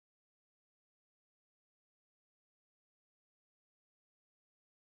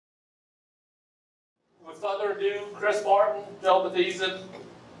further ado, Chris Martin, Joe Mathieson,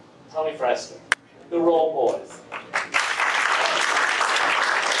 Tony Fresco, the Roll Boys.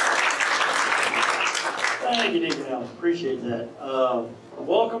 Thank you, Deacon Allen. Appreciate that.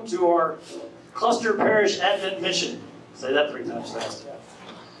 Welcome to our Cluster Parish Advent Mission. Say that 3 times fast.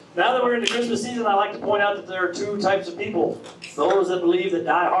 Now that we're in the Christmas season, I like to point out that there are 2 types of people. Those that believe that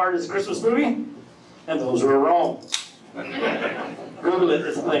Die Hard is a Christmas movie, and those who are wrong. Google it,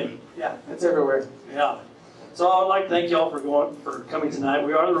 it's a thing. Yeah, it's everywhere. Yeah. So I would like to thank y'all for coming tonight.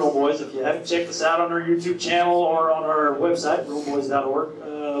 We are the Roll Boys. If you haven't checked us out on our YouTube channel or on our website,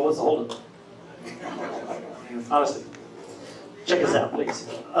 rollboys.org, what's the holdup? Honestly, check us out, please.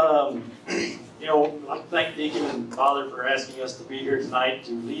 I'd like to thank Deacon and Father for asking us to be here tonight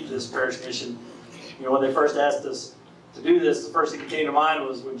to lead this parish mission. When they first asked us to do this, the first thing that came to mind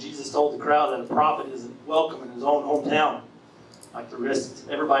was when Jesus told the crowd that a prophet isn't welcome in his own hometown. Like to rest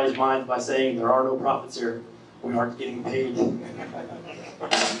everybody's minds by saying there are no prophets here. We aren't getting paid. Oh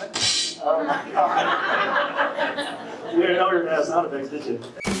my God. You didn't know you were going to have sound effects, did you?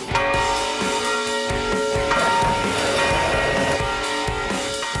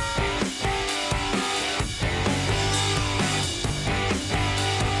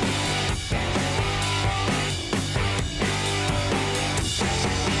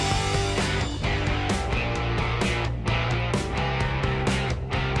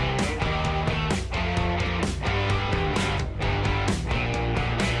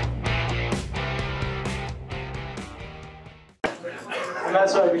 And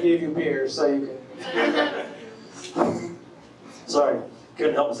that's why we gave you beer, so you can... Sorry,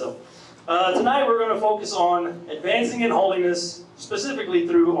 couldn't help myself. Tonight we're going to focus on advancing in holiness, specifically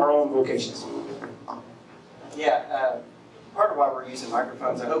through our own vocations. Yeah, part of why we're using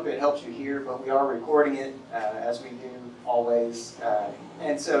microphones, I hope it helps you hear, but we are recording it, as we do always.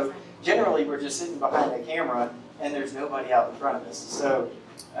 And so generally we're just sitting behind a camera and there's nobody out in front of us. So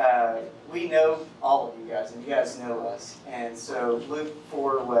we know all of you guys, and you guys know us. And so Luke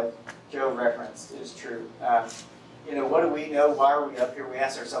 4, what Joe referenced, is true. What do we know? Why are we up here? We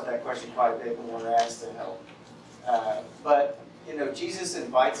ask ourselves that question quite a bit when we're asked to help. But Jesus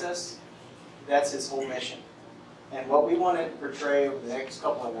invites us. That's his whole mission. And what we want to portray over the next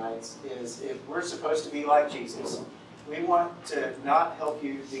couple of nights is, if we're supposed to be like Jesus, we want to not help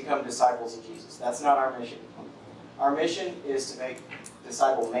you become disciples of Jesus. That's not our mission. Our mission is to make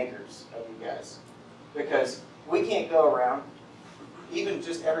disciple makers of you guys. Because we can't go around, even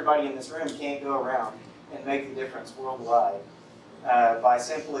just everybody in this room can't go around and make the difference worldwide by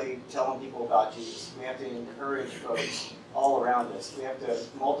simply telling people about Jesus. We have to encourage folks all around us. We have to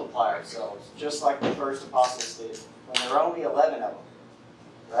multiply ourselves, just like the first apostles did, when there were only 11 of them,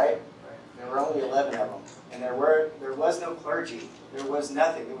 right? There were only 11 of them. And there was no clergy. There was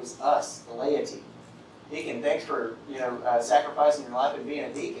nothing. It was us, the laity. Deacon, thanks for sacrificing your life and being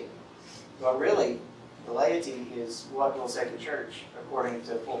a deacon. But really, the laity is what will save the church, according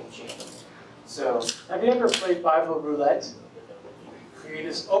to Fulton Sheen. So, have you ever played Bible roulette? You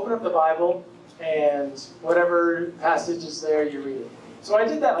just open up the Bible, and whatever passage is there, you read it. So I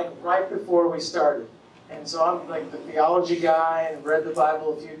did that right before we started. And so I'm the theology guy and read the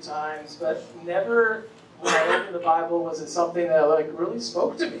Bible a few times, but never, when I opened the Bible, was it something that really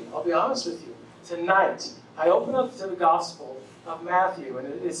spoke to me. I'll be honest with you. Tonight, I open up to the Gospel of Matthew, and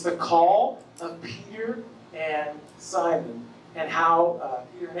it's the call of Peter and Simon, and how,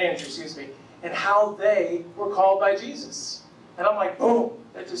 Peter and Andrew, and how they were called by Jesus. And I'm like, boom,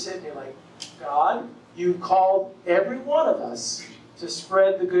 that just hit me God, you called every one of us to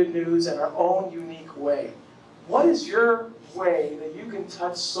spread the good news in our own unique way. What is your way that you can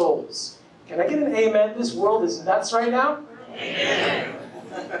touch souls? Can I get an amen? This world is nuts right now. Amen.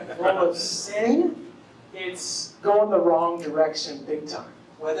 Full of sin. It's going the wrong direction big time.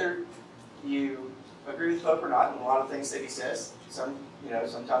 Whether you agree with Pope or not, and a lot of things that he says,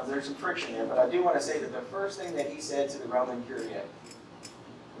 sometimes there's some friction there, but I do want to say that the first thing that he said to the Roman Curia,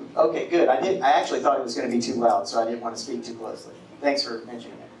 okay, good. I actually thought it was going to be too loud, so I didn't want to speak too closely. Thanks for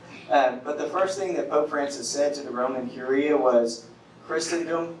mentioning it. But the first thing that Pope Francis said to the Roman Curia was,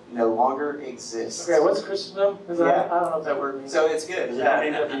 Christendom no longer exists. Okay, what's Christendom? I don't know if that word means. So it's good.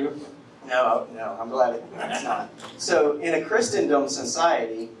 No, I'm glad it's not. So in a Christendom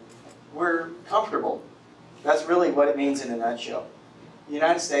society, we're comfortable. That's really what it means in a nutshell. The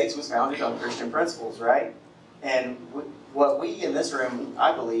United States was founded on Christian principles, right? And what we in this room,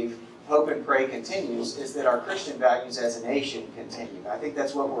 I believe, hope and pray continues, is that our Christian values as a nation continue. I think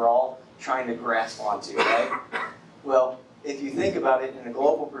that's what we're all trying to grasp onto, right? Well, if you think about it in a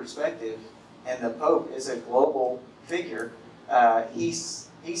global perspective, and the Pope is a global figure, he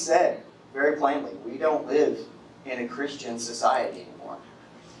said very plainly, we don't live in a Christian society anymore.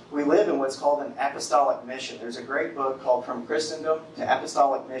 We live in what's called an apostolic mission. There's a great book called From Christendom to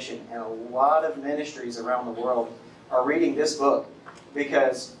Apostolic Mission, and a lot of ministries around the world are reading this book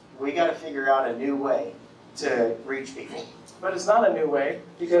because we got to figure out a new way to reach people. But it's not a new way,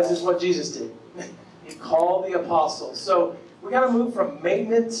 because it's what Jesus did. He called the apostles. So we got to move from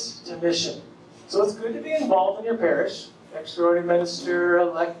maintenance to mission. So it's good to be involved in your parish. Extraordinary minister,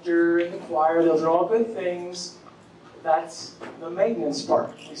 elector, in the choir, those are all good things. That's the maintenance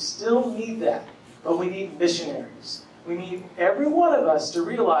part. We still need that, but we need missionaries. We need every one of us to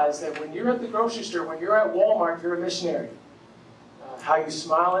realize that when you're at the grocery store, when you're at Walmart, you're a missionary. How you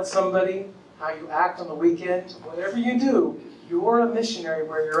smile at somebody, how you act on the weekend, whatever you do, you're a missionary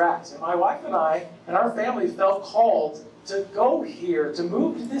where you're at. And my wife and I and our family felt called to go here, to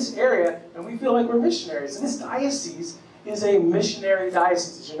move to this area, and we feel like we're missionaries. And this diocese is a missionary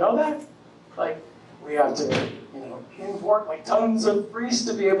diocese. Did you know that? Like, we have to, import like tons of priests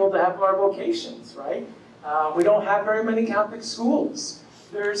to be able to have our vocations, right? We don't have very many Catholic schools.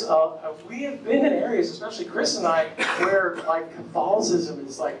 We have been in areas, especially Chris and I, where like Catholicism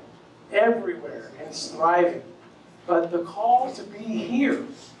is like everywhere and it's thriving. But the call to be here,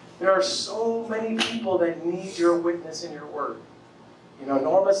 there are so many people that need your witness and your word.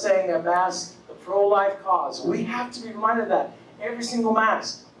 Norma saying at Mass, the pro-life cause. We have to be reminded of that every single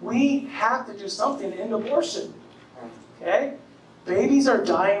Mass. We have to do something to end abortion. Okay? Babies are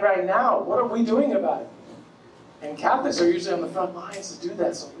dying right now. What are we doing about it? And Catholics are usually on the front lines to do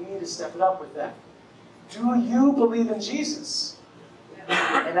that, so we need to step it up with that. Do you believe in Jesus?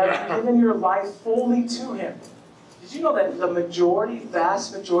 And have you given your life fully to Him? Did you know that the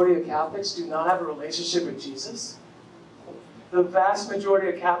vast majority of Catholics do not have a relationship with Jesus? The vast majority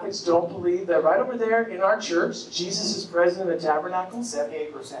of Catholics don't believe that right over there in our church, Jesus is present in the tabernacle.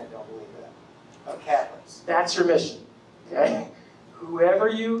 78% don't believe that, of Catholics. That's your mission, okay? Whoever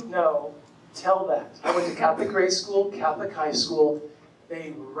you know, tell that. I went to Catholic grade school, Catholic high school.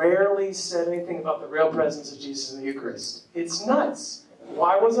 They rarely said anything about the real presence of Jesus in the Eucharist. It's nuts.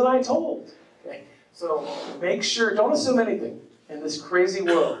 Why wasn't I told? Okay? So make sure, don't assume anything in this crazy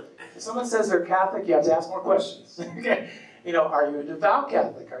world. If someone says they're Catholic, you have to ask more questions. Okay? Are you a devout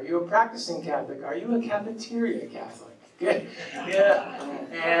Catholic? Are you a practicing Catholic? Are you a cafeteria Catholic? Okay? Yeah.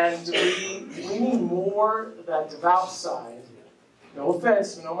 And we need more of that devout side. No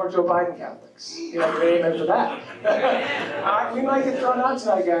offense, no more Joe Biden Catholics. Good amen for that. We might get thrown out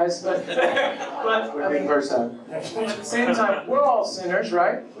tonight, guys, but First time. at the same time, we're all sinners,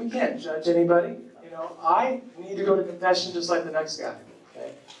 right? We can't judge anybody. I need to go to confession just like the next guy.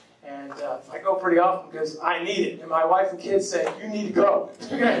 Okay? And I go pretty often because I need it. And my wife and kids say, you need to go.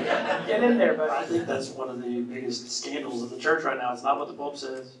 Get in there, buddy. I think that's one of the biggest scandals of the church right now. It's not what the Pope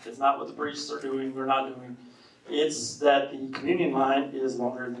says. It's not what the priests are doing or not doing. It's that the communion line is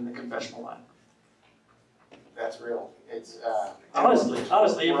longer than the confessional line. That's real. It's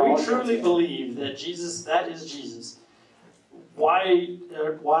Honestly, if we truly believe that Jesus, that is Jesus, why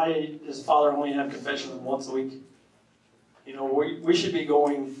does Father only have confession once a week? We should be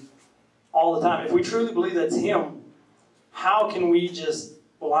going all the time. If we truly believe that's Him, how can we just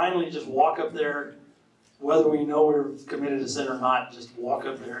blindly just walk up there, whether we know we're committed to sin or not, just walk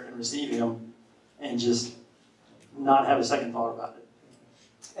up there and receive Him and just not have a second thought about it?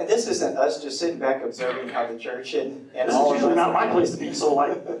 And this isn't us just sitting back observing how the church and This all is of usually us. not my place to be so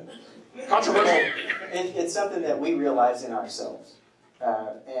controversial. And it's something that we realize in ourselves.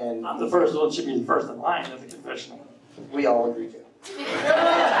 And I'm the first one, should be the first in line at the confessional. we all agree to.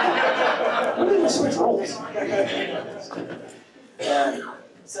 We need to switch roles.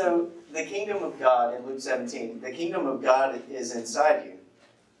 So the kingdom of God in Luke 17, the kingdom of God is inside you.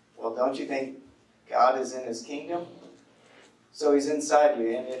 Well, don't you think God is in His kingdom? So He's inside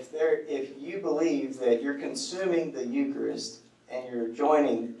you. And if you believe that you're consuming the Eucharist and you're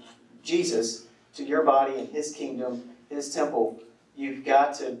joining Jesus to your body and His kingdom, His temple, you've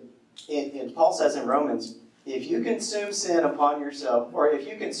got to, and Paul says in Romans, if you consume sin upon yourself, or if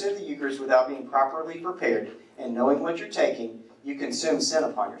you consume the Eucharist without being properly prepared and knowing what you're taking, you consume sin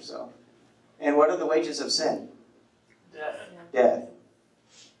upon yourself. And what are the wages of sin? Death.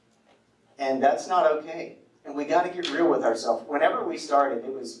 And that's not okay. And we got to get real with ourselves. Whenever we started,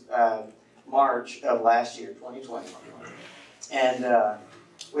 it was March of last year, 2020. And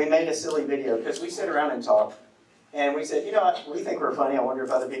we made a silly video because we sit around and talk. And we said, we think we're funny. I wonder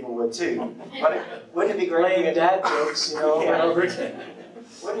if other people would too. Wouldn't it be great? Playing dad jokes, over and over again.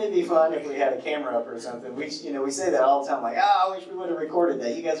 Wouldn't it be fun if we had a camera up or something? We say that all the time, like, I wish we would have recorded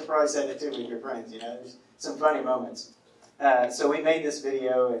that. You guys have probably said it too with your friends. There's some funny moments. So we made this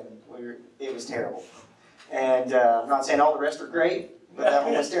video, and it was terrible. And I'm not saying all the rest were great, but that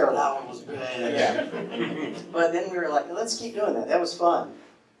one was terrible. That one was bad. Yeah. But then we were like, let's keep doing that. That was fun.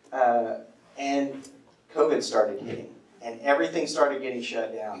 And COVID started hitting, and everything started getting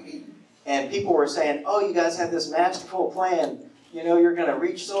shut down. And people were saying, oh, you guys have this masterful plan. You know, you're going to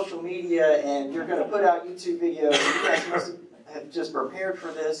reach social media, and you're going to put out YouTube videos. You guys must have just prepared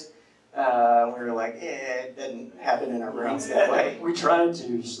for this. We were like, it didn't happen in our brains that way. We tried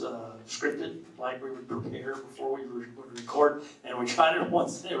to script it like we would prepare before we would record, and we tried it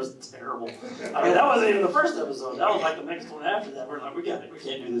once, and it was terrible. I mean, that wasn't even the first episode. That was like the next one after that. We're like, we can't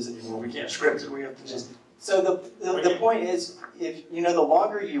do this anymore. We can't script it. We have to just. So the point is, if you know, the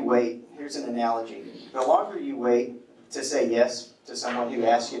longer you wait, here's an analogy. The longer you wait to say yes to someone who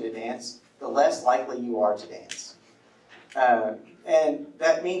asks you to dance, the less likely you are to dance. And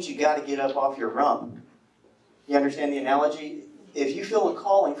that means you got to get up off your rump. You understand the analogy? If you feel a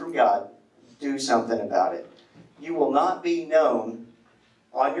calling from God, do something about it. You will not be known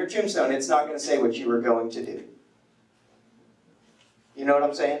on your tombstone. It's not going to say what you were going to do. You know what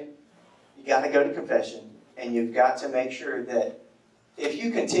I'm saying? You got to go to confession, and you've got to make sure that if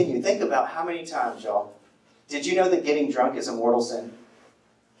you continue, think about how many times, y'all, did you know that getting drunk is a mortal sin?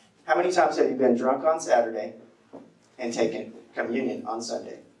 How many times have you been drunk on Saturday and taken communion on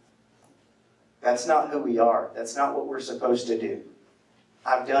Sunday? That's not who we are. That's not what we're supposed to do.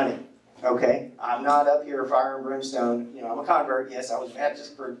 I've done it, okay? I'm not up here fire and brimstone. You know, I'm a convert. Yes, I was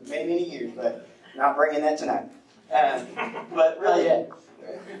Baptist for many, many years, but not bringing that tonight. But really,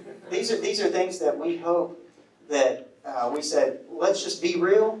 these are things that we hope that we said, let's just be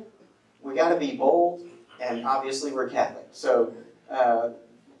real. We got to be bold, and obviously we're Catholic. So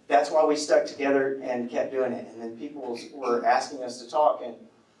that's why we stuck together and kept doing it. And then people were asking us to talk, and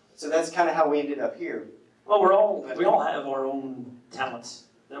so that's kind of how we ended up here. Well, we all have our own talents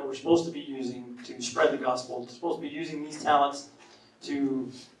that we're supposed to be using to spread the gospel. We're supposed to be using these talents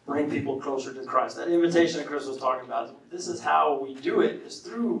to bring people closer to Christ. That invitation that Chris was talking about, this is how we do it, is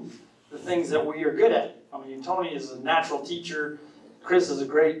through the things that we are good at. I mean, Tony is a natural teacher. Chris is a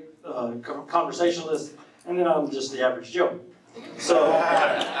great conversationalist. And then I'm just the average Joe. So,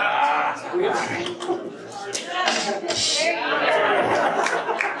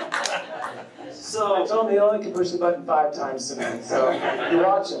 So I told him he only can push the button 5 times tonight, so you're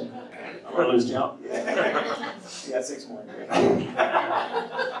watching. I'm going to lose count. Yeah, 6 more. 5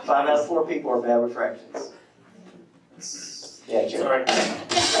 out of 4 people are bad with fractions. Yeah, Joe. Sorry.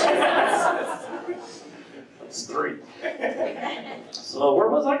 That's 3. So where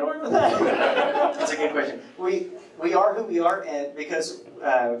was I going with that? That's a good question. We are who we are, and because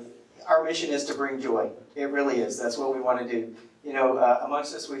our mission is to bring joy. It really is. That's what we want to do. You know,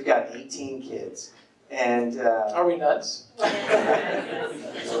 amongst us, we've got 18 kids. And are we nuts?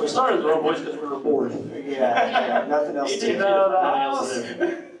 So we started the Road Boys because we were bored. Yeah, nothing else to do. Nothing else to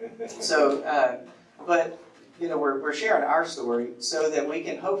do. So, but you know, we're sharing our story so that we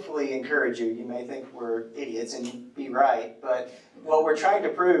can hopefully encourage you. You may think we're idiots, and you'd be right, but what we're trying to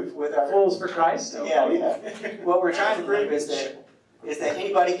prove with our Fools for Christ. Okay. Yeah. What we're trying to prove is that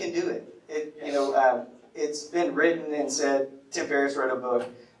anybody can do it. It's been written and said. Tim Ferriss wrote a book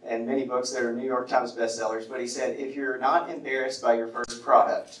and many books that are New York Times bestsellers, but he said, if you're not embarrassed by your first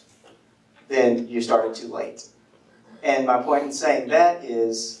product, then you started too late. And my point in saying that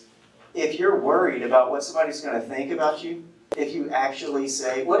is, if you're worried about what somebody's going to think about you, what if you actually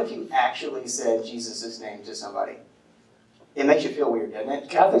said Jesus' name to somebody? It makes you feel weird, doesn't it?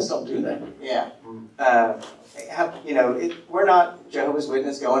 Catholics don't do that. Yeah. We're not Jehovah's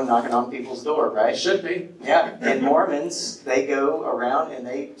Witness going knocking on people's door, right? Should be. Yeah. And Mormons, they go around and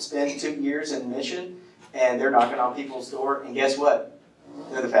they spend 2 years in mission, and they're knocking on people's door, and guess what?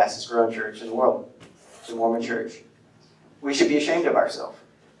 They're the fastest growing church in the world, the Mormon church. We should be ashamed of ourselves.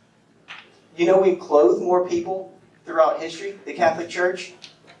 You know, we've clothed more people throughout history, the Catholic Church.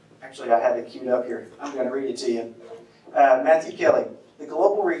 Actually, I have it queued up here. I'm going to read it to you. Matthew Kelly. The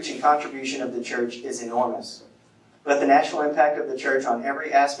global reach and contribution of the church is enormous, but the national impact of the church on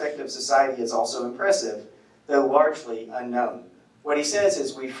every aspect of society is also impressive, though largely unknown. What he says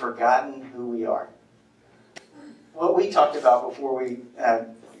is we've forgotten who we are. What we talked about before we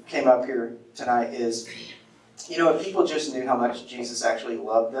came up here tonight is, you know, if people just knew how much Jesus actually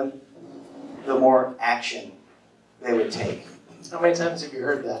loved them, the more action they would take. How many times have you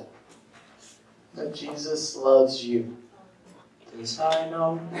heard that? That Jesus loves you. This I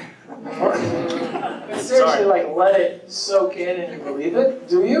know. Seriously, let it soak in and you believe it?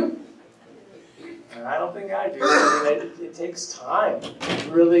 Do you? And I don't think I do. I mean, it takes time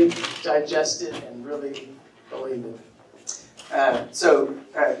to really digest it and really believe it.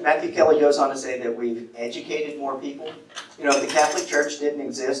 Matthew Kelly goes on to say that we've educated more people. You know, if the Catholic Church didn't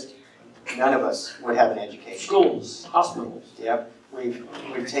exist, none of us would have an education. Schools, hospitals. Yep. We've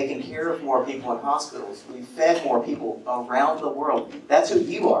taken care of more people in hospitals. We've fed more people around the world. That's who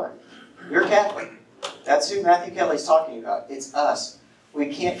you are. You're Catholic. That's who Matthew Kelly's talking about. It's us. We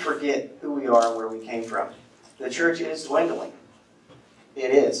can't forget who we are and where we came from. The church is dwindling.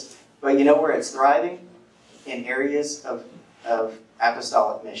 It is. But you know where it's thriving? In areas of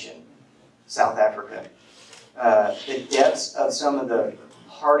apostolic mission. South Africa. The depths of some of the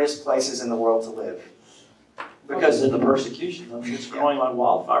hardest places in the world to live. Because of the persecution. I mean, it's growing like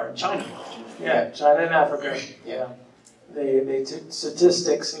wildfire in China. Yeah, China and Africa. Yeah. They took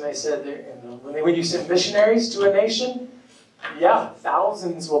statistics and they said when you send missionaries to a nation, yeah,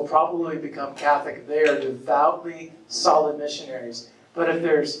 thousands will probably become Catholic. They are devoutly solid missionaries. But if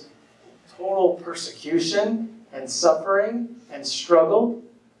there's total persecution and suffering and struggle,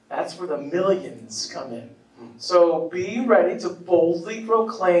 that's where the millions come in. So be ready to boldly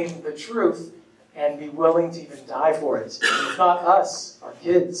proclaim the truth and be willing to even die for it. It's not us, our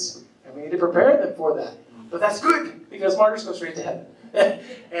kids. And we need to prepare them for that. But that's good, because martyrs go straight to heaven.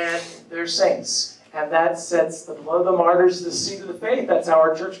 And they're saints. And that sets the blood of the martyrs, the seed of the faith. That's how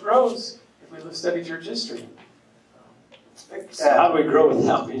our church grows, if we study church history. So how do we grow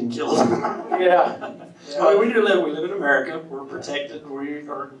without being killed? Yeah. I mean, we live in America. We're protected. We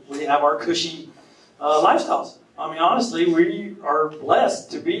have our cushy lifestyles. I mean, honestly, we are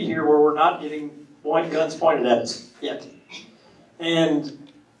blessed to be here where we're not getting guns pointed at us yet.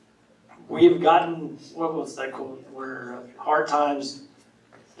 And we've gotten, what was that called? Where hard times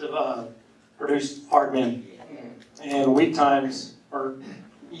produce hard men. And weak times, or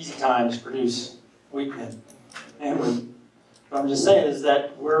easy times, produce weak men. And what I'm just saying is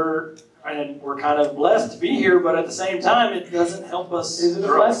that we're kind of blessed to be here, but at the same time, it doesn't help us. Is it a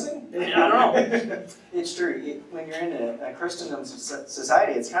blessing? I don't know. It's true. When you're in a Christendom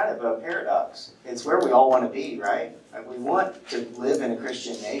society, it's kind of a paradox. It's where we all want to be, right? We want to live in a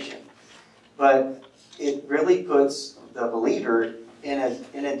Christian nation. But it really puts the believer in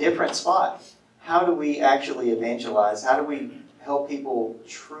a different spot. How do we actually evangelize? How do we help people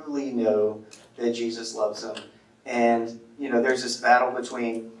truly know that Jesus loves them? And, there's this battle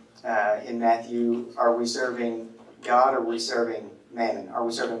between, in Matthew, are we serving God or are we serving mammon? Are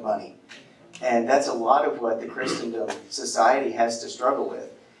we serving money? And that's a lot of what the Christendom society has to struggle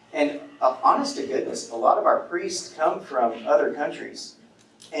with. And honest to goodness, a lot of our priests come from other countries.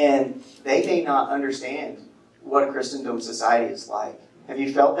 And they may not understand what a Christendom society is like. Have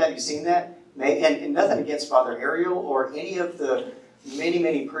you felt that? Have you seen that? And nothing against Father Ariel or any of the many,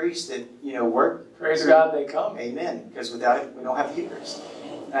 many priests that, work. Praise God they come. Amen. Because without it, we don't have the Eucharist.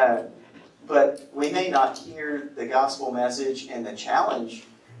 But we may not hear the gospel message and the challenge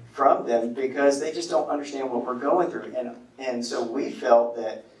from them because they just don't understand what we're going through. And so we felt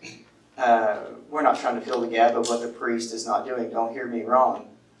that we're not trying to fill the gap of what the priest is not doing. Don't hear me wrong.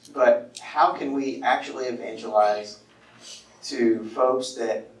 But how can we actually evangelize to folks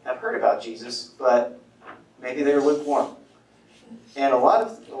that have heard about Jesus, but maybe they're lukewarm? And a lot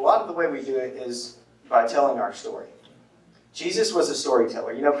of the way we do it is by telling our story. Jesus was a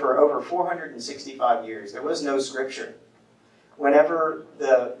storyteller. For over 465 years, there was no scripture. Whenever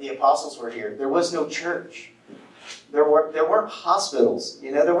the apostles were here, there was no church. There weren't hospitals.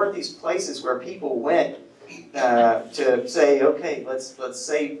 There weren't these places where people went to say, okay, let's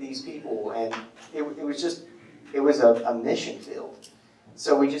save these people. And it was a mission field.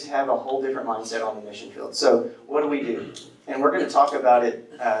 So we just have a whole different mindset on the mission field. So what do? And we're going to talk about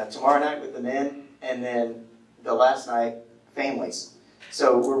it tomorrow night with the men, and then the last night, families.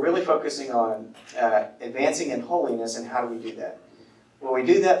 So we're really focusing on advancing in holiness, and how do we do that? Well, we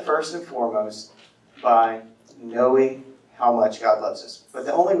do that first and foremost by knowing how much God loves us. But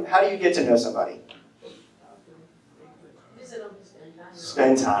how do you get to know somebody?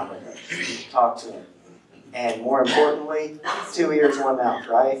 Spend time with them. Talk to them. And more importantly, 2 ears, 1 mouth,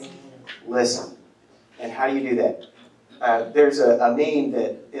 right? Listen. And how do you do that? There's a meme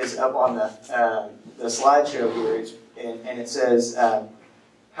that is up on the slideshow here, and it says,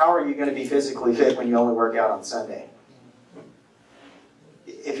 how are you going to be physically fit when you only work out on Sunday?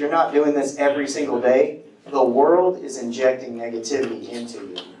 If you're not doing this every single day, the world is injecting negativity into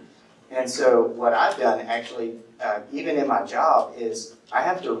you. And so what I've done, actually, even in my job, is I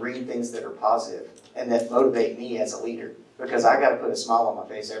have to read things that are positive and that motivate me as a leader, because I got to put a smile on my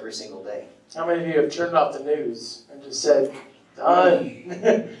face every single day. How many of you have turned off the news and just said,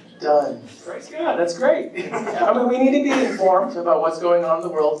 done, done. Praise God, that's great. I mean, we need to be informed about what's going on in the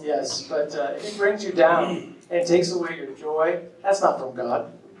world, yes, but if it brings you down and takes away your joy, that's not from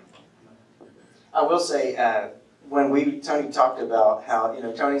God. I will say, when Tony talked about how,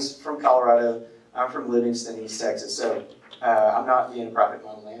 Tony's from Colorado, I'm from Livingston, East Texas, so I'm not being a prophet in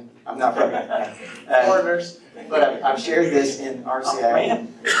my own land. I'm not from Foreigners. But I've shared this in RCI.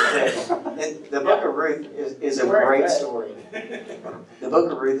 The Book of Ruth is a great story. The Book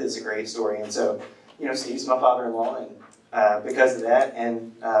of Ruth is a great story, and so, Steve's my father-in-law, and because of that,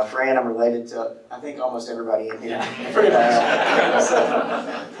 and Fran, I'm related to, I think, almost everybody in here. So,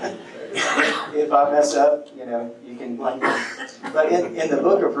 if I mess up, you can blame me. But in the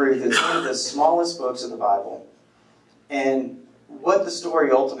Book of Ruth, it's one of the smallest books of the Bible. And what the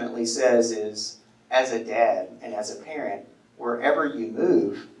story ultimately says is, as a dad and as a parent, wherever you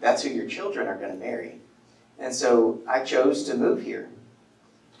move, that's who your children are going to marry. And so I chose to move here.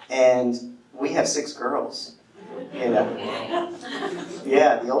 And we have 6 girls. Yeah,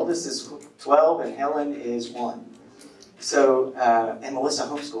 the oldest is 12 and Helen is 1. So, and Melissa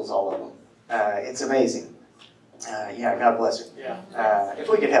homeschools all of them. It's amazing. Yeah, God bless her. Yeah. If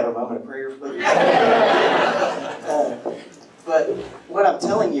we could have a moment of prayer, please. But what I'm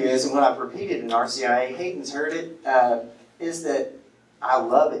telling you is, and what I've repeated in RCIA, Hayden's heard it, is that I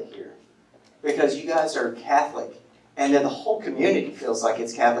love it here. Because you guys are Catholic. And then the whole community feels like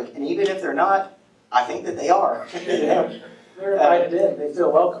it's Catholic. And even if they're not, I think that they are. They're invited in. They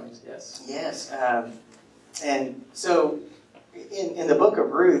feel welcomed, yes. Yes. And so in the Book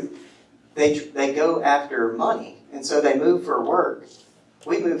of Ruth, they go after money. And so they move for work.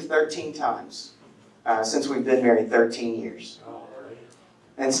 We moved 13 times since we've been married 13 years.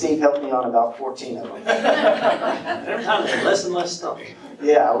 And Steve helped me on about 14 of them. Every time there's less and less stuff.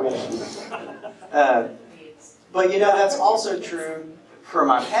 Yeah, I wish. But that's also true for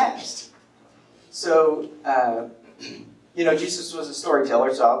my past. So, Jesus was a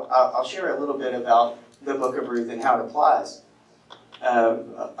storyteller, so I'll share a little bit about the Book of Ruth and how it applies.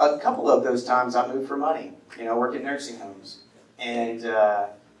 A couple of those times I moved for money, work in nursing homes. And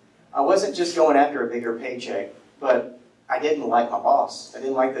I wasn't just going after a bigger paycheck, but I didn't like my boss. I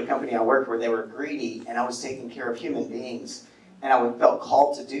didn't like the company I worked for. They were greedy, and I was taking care of human beings. And I felt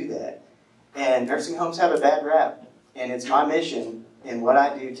called to do that. And nursing homes have a bad rap. And it's my mission in what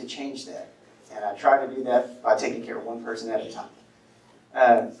I do to change that. And I try to do that by taking care of one person at a time.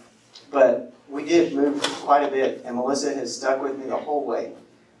 But we did move quite a bit, and Melissa has stuck with me the whole way.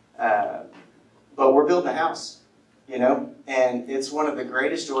 But we're building a house, and it's one of the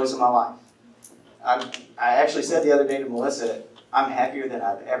greatest joys of my life. I actually said the other day to Melissa, I'm happier than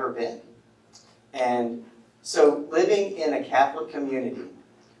I've ever been. And so living in a Catholic community,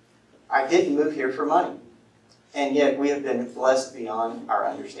 I didn't move here for money. And yet we have been blessed beyond our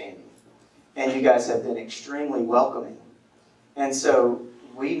understanding. And you guys have been extremely welcoming. And so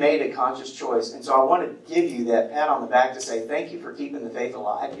we made a conscious choice. And so I want to give you that pat on the back to say thank you for keeping the faith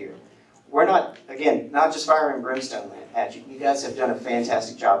alive here. We're not just fire and brimstone at you. You guys have done a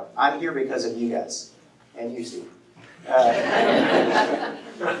fantastic job. I'm here because of you guys. And you, Steve.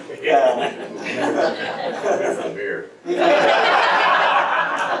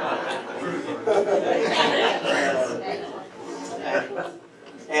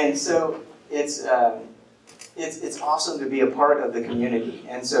 And so it's awesome to be a part of the community.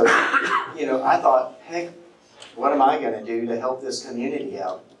 And so, I thought, heck, what am I going to do to help this community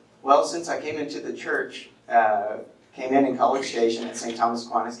out? Well, since I came into the church, came in College Station at St. Thomas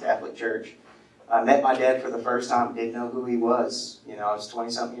Aquinas Catholic Church, I met my dad for the first time, didn't know who he was. I was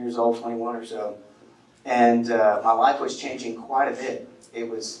 20-something years old, 21 or so. And my life was changing quite a bit. It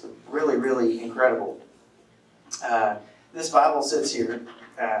was really, really incredible. This Bible sits here,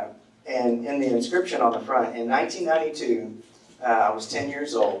 and in the inscription on the front, in 1992, I was 10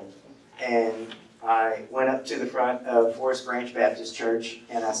 years old, and I went up to the front of Forest Branch Baptist Church,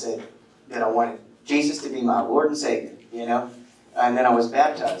 and I said that I wanted Jesus to be my Lord and Savior, And then I was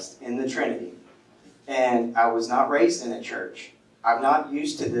baptized in the Trinity. And I was not raised in a church. I'm not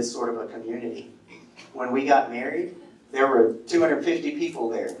used to this sort of a community. When we got married, there were 250 people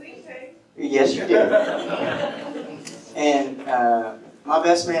there. Yes, you did. And my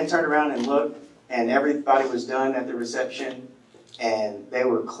best man turned around and looked, and everybody was done at the reception, and they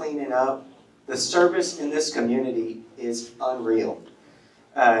were cleaning up. The service in this community is unreal.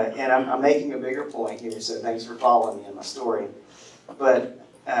 And I'm making a bigger point here, so thanks for following me in my story. But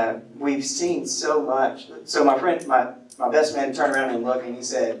we've seen so much. So my best man turned around and looked, and he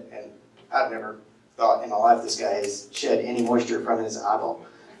said, and I've never thought in my life this guy has shed any moisture from his eyeball.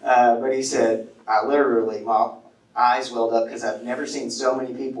 But he said, I literally, eyes welled up because I've never seen so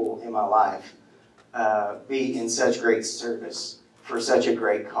many people in my life be in such great service for such a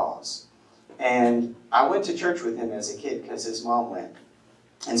great cause. And I went to church with him as a kid because his mom went.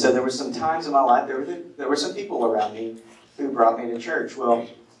 And so there were some times in my life, there were some people around me who brought me to church. Well,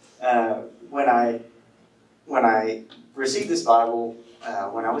 when I received this Bible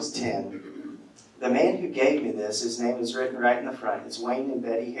when I was 10, the man who gave me this, his name is written right in the front. It's Wayne and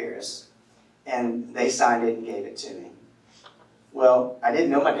Betty Harris. And they signed it and gave it to me. Well, I didn't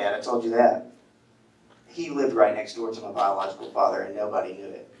know my dad, I told you that. He lived right next door to my biological father, and nobody knew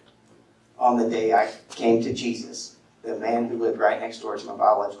it. On the day I came to Jesus, the man who lived right next door to my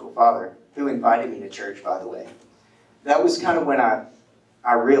biological father, who invited me to church, by the way, that was kind of when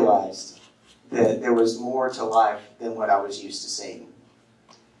I realized that there was more to life than what I was used to seeing.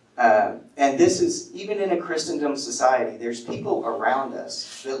 And this is, even in a Christendom society, there's people around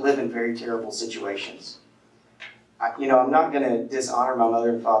us that live in very terrible situations. I'm not going to dishonor my mother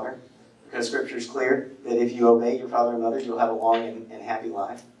and father, because Scripture is clear that if you obey your father and mother, you'll have a long and happy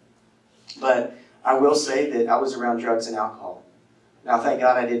life. But I will say that I was around drugs and alcohol. Now, thank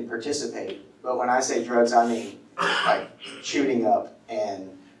God I didn't participate. But when I say drugs, I mean like shooting up and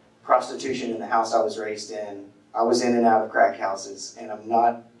prostitution in the house I was raised in. I was in and out of crack houses, and I'm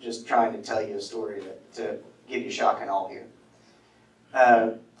not just trying to tell you a story to give you shock and awe here.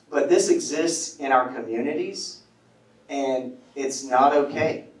 But this exists in our communities, and it's not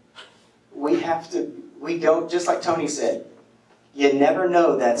okay. We don't, just like Tony said, you never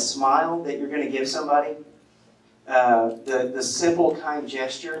know that smile that you're going to give somebody, the simple, kind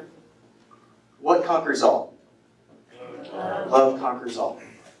gesture. What conquers all? Love conquers all.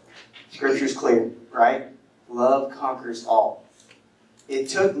 Scripture's clear, right? Love conquers all. It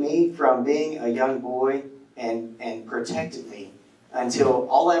took me from being a young boy and protected me until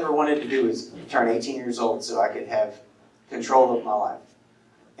all I ever wanted to do was turn 18 years old so I could have control of my life.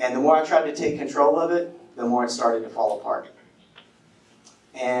 And the more I tried to take control of it, the more it started to fall apart.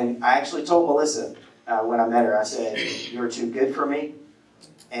 And I actually told Melissa when I met her, I said, "You're too good for me."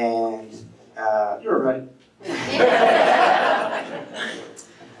 And You're right.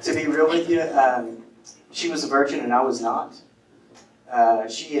 to be real with you, she was a virgin and I was not.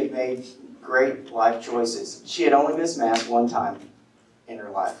 She had made great life choices. She had only missed Mass one time in her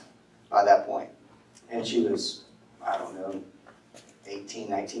life by that point. And she was, 18,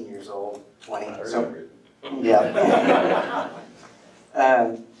 19 years old, 20. Yeah.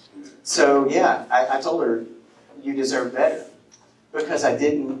 I told her, "You deserve better." Because I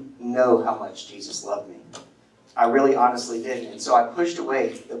didn't know how much Jesus loved me. I really honestly didn't. And so I pushed away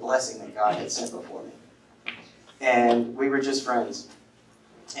the blessing that God had sent before me. And we were just friends.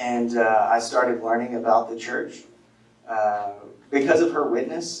 And I started learning about the church because of her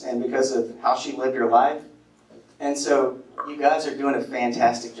witness and because of how she lived her life. And so you guys are doing a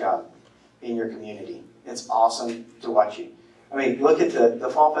fantastic job in your community. It's awesome to watch you. I mean, look at the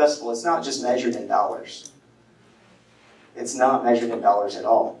Fall Festival. It's not just measured in dollars. It's not measured in dollars at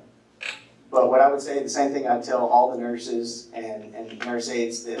all. But what I would say, the same thing I tell all the nurses and nurse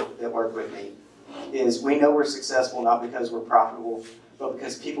aides that work with me, is we know we're successful not because we're profitable, but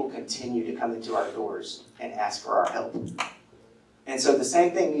because people continue to come into our doors and ask for our help. And so the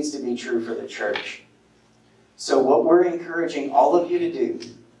same thing needs to be true for the church. So what we're encouraging all of you to do,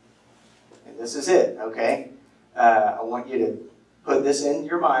 and this is it, okay? I want you to put this in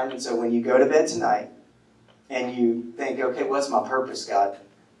your mind, and so when you go to bed tonight, and you think, okay, what's my purpose, God?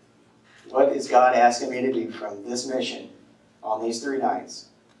 What is God asking me to do from this mission on these 3 nights?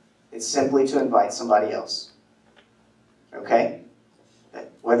 It's simply to invite somebody else. Okay?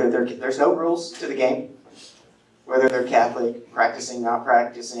 Whether there's no rules to the game, whether they're Catholic, practicing, not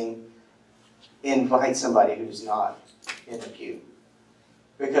practicing, invite somebody who's not in the pew.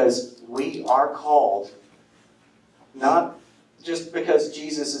 Because we are called, not just because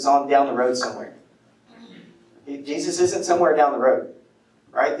Jesus is on down the road somewhere. Jesus isn't somewhere down the road,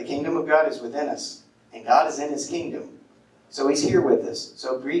 right? The kingdom of God is within us, and God is in His kingdom. So He's here with us.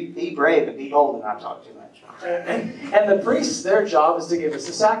 So be brave and be bold and not talk too much. And the priests, their job is to give us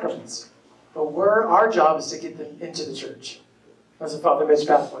the sacraments. But our job is to get them into the church. As Father Mitch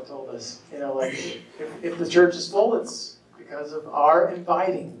Pathwood told us. If the church is full, it's because of our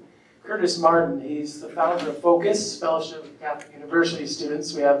inviting. Curtis Martin, he's the founder of Focus, Fellowship of Catholic University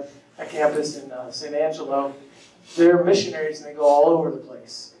students. We have a campus in San Angelo. They're missionaries and they go all over the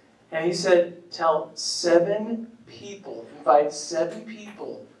place. And he said, tell 7 people, invite 7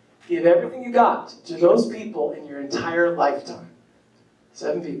 people, give everything you got to those people in your entire lifetime.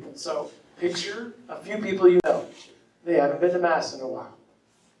 7 people. So picture a few people you know. They haven't been to Mass in a while.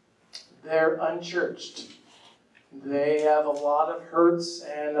 They're unchurched. They have a lot of hurts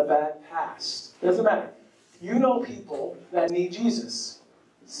and a bad past. Doesn't matter. You know people that need Jesus.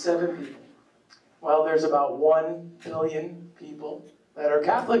 7 people. Well, there's about 1 billion people that are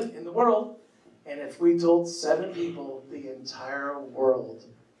Catholic in the world. And if we told 7 people, the entire world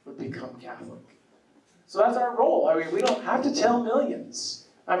would become Catholic. So that's our role. I mean, we don't have to tell millions.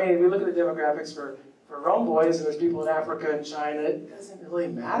 I mean, if we look at the demographics for Rome boys, and there's people in Africa and China, it doesn't really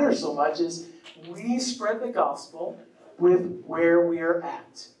matter so much as we spread the gospel with where we are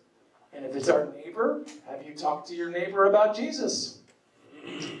at. And if it's our neighbor, have you talked to your neighbor about Jesus?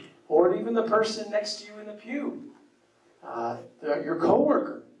 Or even the person next to you in the pew. Your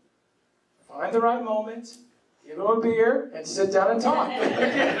coworker. Find the right moment, give them a beer, and sit down and talk.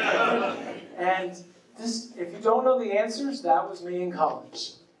 And this, if you don't know the answers, that was me in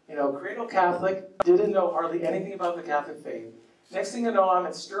college. You know, cradle Catholic, didn't know hardly anything about the Catholic faith. Next thing you know, I'm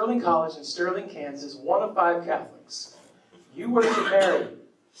at Sterling College in Sterling, Kansas, one of 5 Catholics. You worship Mary.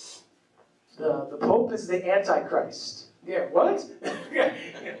 The Pope is the Antichrist. Yeah, what?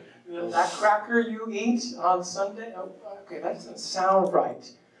 That cracker you eat on Sunday? Oh, okay, that doesn't sound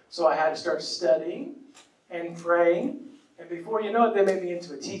right. So I had to start studying and praying. And before you know it, they made me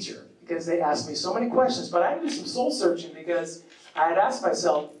into a teacher because they asked me so many questions. But I had to do some soul searching because I had asked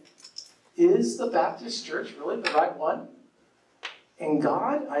myself, is the Baptist church really the right one? And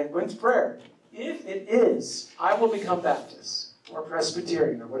God, I went to prayer. If it is, I will become Baptist or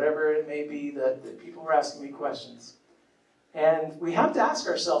Presbyterian or whatever it may be that people were asking me questions. And we have to ask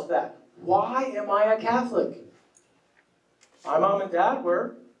ourselves that. Why am I a Catholic? My mom and dad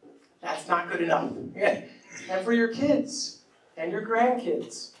were. That's not good enough. And for your kids and your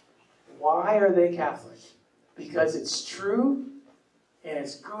grandkids, why are they Catholic? Because it's true, and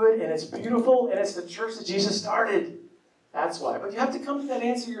it's good, and it's beautiful, and it's the church that Jesus started. That's why. But you have to come to that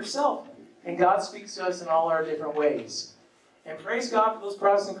answer yourself. And God speaks to us in all our different ways. And praise God for those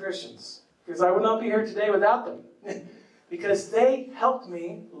Protestant Christians, because I would not be here today without them. Because they helped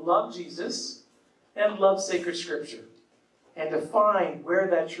me love Jesus and love sacred Scripture and to find where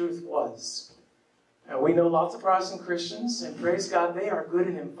that truth was. And we know lots of Protestant Christians, and praise God, they are good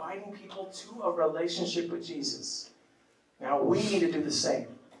in inviting people to a relationship with Jesus. Now, we need to do the same.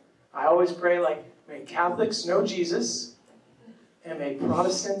 I always pray, like, may Catholics know Jesus, and may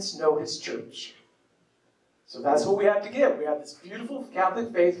Protestants know His church. So that's what we have to give. We have this beautiful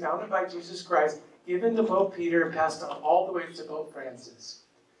Catholic faith founded by Jesus Christ, given to Pope Peter and passed on all the way to Pope Francis.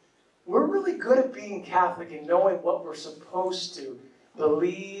 We're really good at being Catholic and knowing what we're supposed to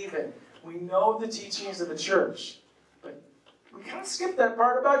believe, and we know the teachings of the church. But we kind of skip that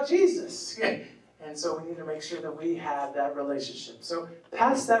part about Jesus. And so we need to make sure that we have that relationship. So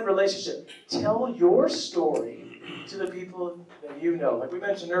pass that relationship. Tell your story to the people that you know, like we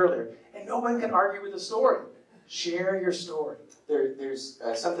mentioned earlier. And no one can argue with the story. Share your story. There's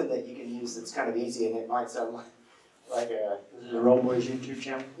something that you can use that's kind of easy, and it might sound like a... This is the Rome Boys YouTube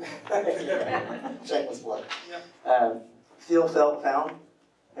channel. Shameless plug. Yeah. Feel, felt, found.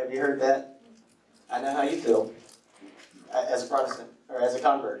 Have you heard that? I know how you feel. As a Protestant, or as a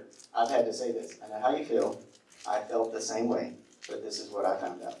convert, I've had to say this. I know how you feel. I felt the same way, but this is what I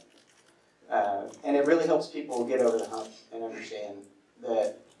found out. And it really helps people get over the hump and understand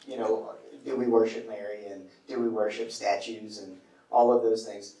that, you know, do we worship Mary, and do we worship statues, and all of those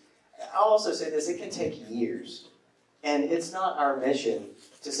things. I'll also say this, it can take years. And it's not our mission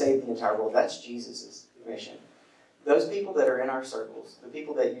to save the entire world. That's Jesus' mission. Those people that are in our circles, the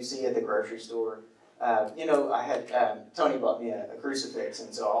people that you see at the grocery store, you know, I had, Tony bought me a crucifix,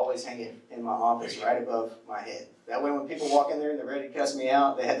 and so I always hang it in my office right above my head. That way when people walk in there and they're ready to cuss me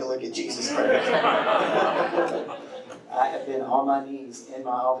out, they had to look at Jesus first. I have been on my knees in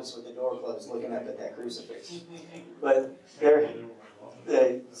my office with the door closed looking up at that crucifix. But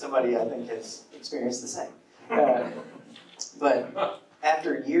somebody I think has experienced the same. But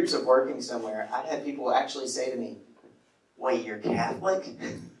after years of working somewhere, I had people actually say to me, "Wait, you're Catholic?"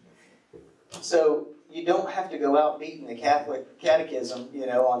 So you don't have to go out beating the Catholic catechism, you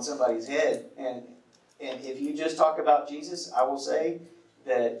know, on somebody's head. And if you just talk about Jesus, I will say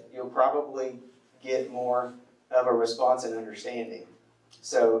that you'll probably get more of a response and understanding.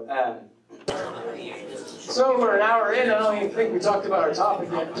 So, So we're an hour in. I don't even think we talked about our topic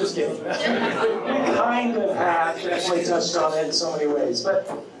yet. Just kidding. We kind of have definitely touched on it in so many ways. But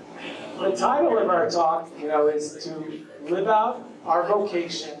the title of our talk, you know, is to live out our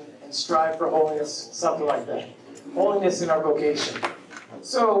vocation and strive for holiness, something like that. Holiness in our vocation.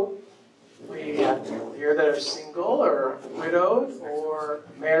 So we have people here that are single or widowed or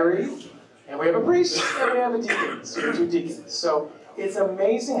married, and we have a priest and we have a deacon. So we have 2 deacons. So it's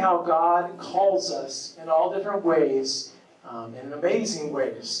amazing how God calls us in all different ways, in amazing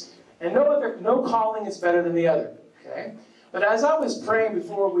ways. And no calling is better than the other, okay? But as I was praying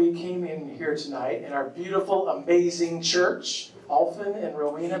before we came in here tonight in our beautiful, amazing church, Alphen and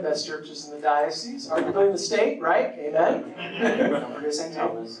Rowena, best churches in the diocese, arguably in the state, right? Amen? Don't forget St.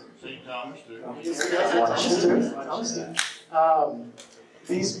 Thomas. St. Thomas, too. Thomas too.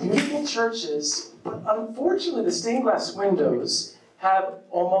 These beautiful churches, but unfortunately the stained glass windows have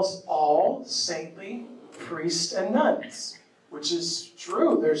almost all saintly priests and nuns, which is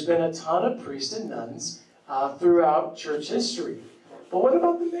true. There's been a ton of priests and nuns throughout church history. But what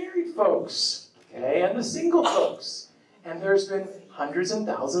about the married folks, okay, and the single folks? And there's been hundreds and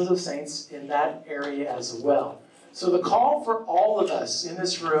thousands of saints in that area as well. So the call for all of us in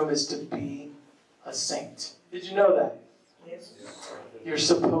this room is to be a saint. Did you know that? Yes. You're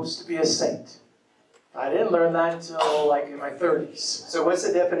supposed to be a saint. I didn't learn that until like in my 30s. So what's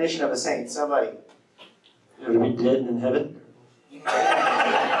the definition of a saint? Somebody. To be dead in heaven.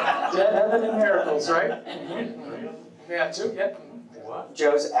 Dead, heaven, and miracles, right? Yeah, too. Yeah.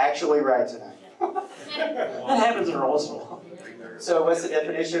 Joe's actually right tonight. That happens in Roswell. So what's the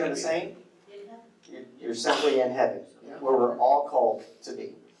definition of a saint? You're simply in heaven, where we're all called to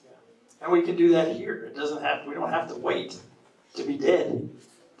be. And we can do that here. We don't have to wait to be dead,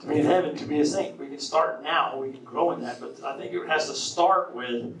 to be in heaven, to be a saint. We can start now. We can grow in that. But I think it has to start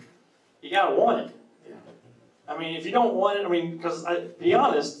with, you got to want it. I mean, if you don't want it, because be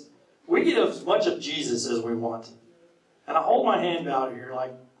honest, we get as much of Jesus as we want. And I hold my hand out here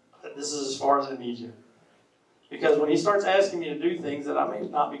like, this is as far as I need you. Because when he starts asking me to do things that I may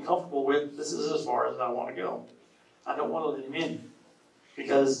not be comfortable with, this is as far as I want to go. I don't want to let him in.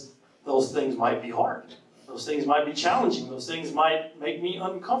 Because those things might be hard. Those things might be challenging. Those things might make me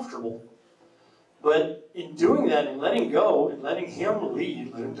uncomfortable. But in doing that and letting go and letting him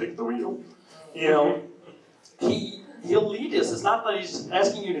lead, let him take the wheel, he'll lead us. It's not that he's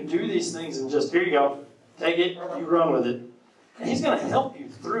asking you to do these things and just, here you go, take it, you run with it. And he's going to help you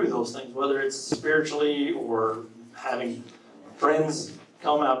through those things, whether it's spiritually or having friends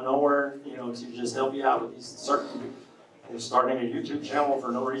come out of nowhere, to just help you out with these certain, starting a YouTube channel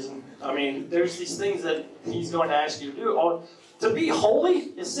for no reason. I mean, there's these things that he's going to ask you to do. To be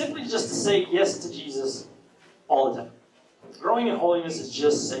holy is simply just to say yes to Jesus all the time. Growing in holiness is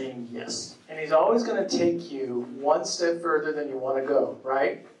just saying yes. And he's always going to take you one step further than you want to go,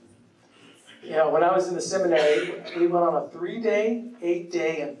 right? When I was in the seminary, we went on a 3-day,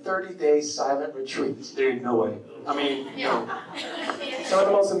 8-day, and 30-day silent retreat. Dude, no way. Some of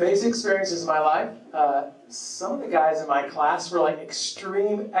the most amazing experiences of my life. Some of the guys in my class were like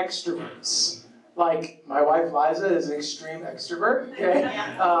extreme extroverts. Like my wife Liza is an extreme extrovert, okay?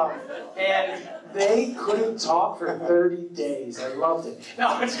 And they couldn't talk for 30 days. I loved it.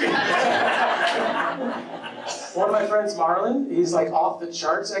 No, it's good. One of my friends, Marlon, he's like off the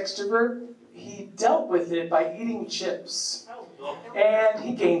charts extrovert. He dealt with it by eating chips. And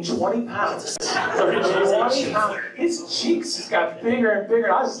he gained 20 pounds. 20 pounds. His cheeks just got bigger and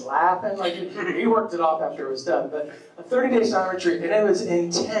bigger. I was just laughing. Like he worked it off after it was done. But a 30-day silent retreat, and it was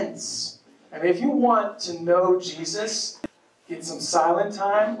intense. I mean, if you want to know Jesus, get some silent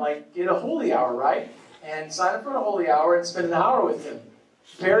time, like get a holy hour, right? And sign up for a holy hour and spend an hour with him.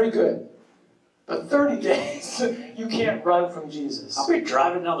 Very good. But 30 days, you can't run from Jesus. I'll be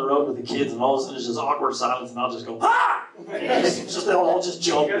driving down the road with the kids, and all of a sudden it's just awkward silence, and I'll just go, ah! They'll all just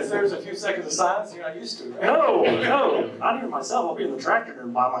jump. Because there's a few seconds of silence you're not used to, right? No, not even myself. I'll be in the tractor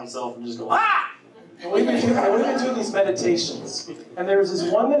and by myself and just go, ah! And we've been doing these meditations. And there was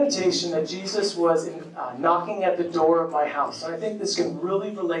this one meditation that Jesus was knocking at the door of my house. And I think this can really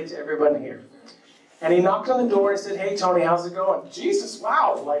relate to everyone here. And he knocked on the door and said, hey, Tony, how's it going? Jesus,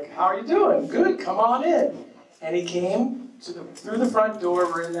 wow, how are you doing? Good, come on in. And he came through the front door.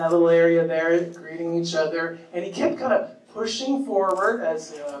 We're in that little area there, greeting each other. And he kept kind of pushing forward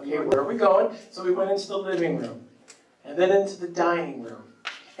as, okay, where are we going? So we went into the living room. And then into the dining room.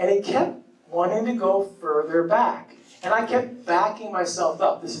 And he kept wanting to go further back. And I kept backing myself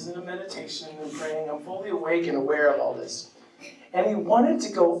up. This isn't a meditation and praying. I'm fully awake and aware of all this. And he wanted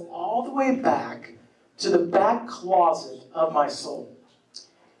to go all the way back to the back closet of my soul.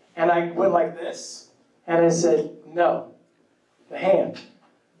 And I went like this, and I said, no. The hand.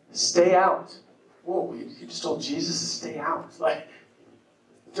 Stay out. Whoa, you just told Jesus to stay out.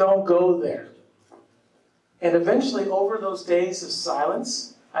 Don't go there. And eventually, over those days of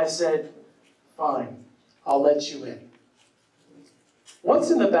silence, I said, fine, I'll let you in. What's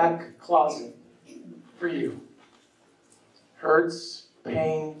in the back closet for you? Hurts,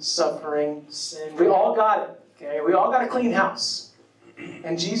 pain, suffering, sin. We all got it, okay? We all got a clean house.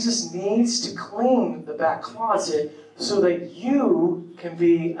 And Jesus needs to clean the back closet so that you can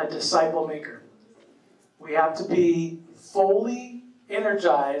be a disciple maker. We have to be fully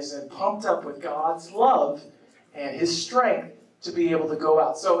energized and pumped up with God's love and His strength to be able to go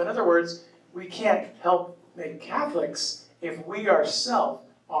out. So in other words, we can't help make Catholics if we ourselves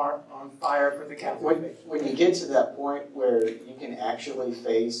aren't on fire for the Catholic faith. When you get to that point where you can actually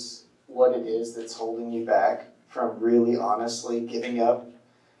face what it is that's holding you back from really honestly giving up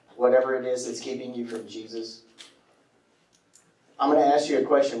whatever it is that's keeping you from Jesus, I'm going to ask you a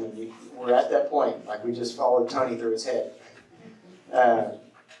question when we're at that point, like we just followed Tony through his head.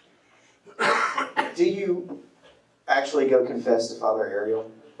 Do you actually go confess to Father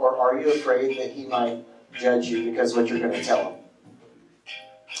Ariel? Or are you afraid that he might judge you because of what you're going to tell him?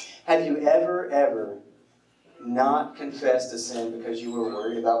 Have you ever not confessed a sin because you were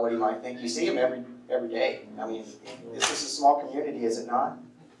worried about what he might think? You see him every day. I mean, this is a small community, is it not?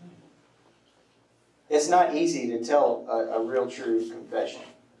 It's not easy to tell a real true confession.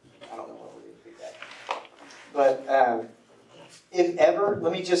 I don't know what we did with that. But if ever,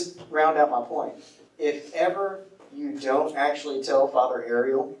 let me just round out my point. If ever you don't actually tell Father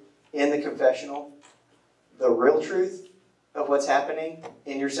Ariel in the confessional the real truth of what's happening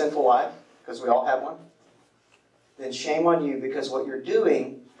in your sinful life, because we all have one, then shame on you, because what you're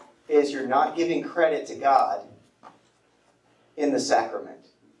doing is you're not giving credit to God in the sacrament.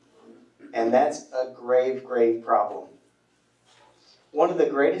 And that's a grave, grave problem. One of the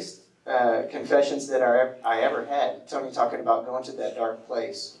greatest confessions that I ever had, Tony talking about going to that dark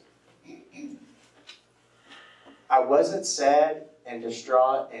place, I wasn't sad and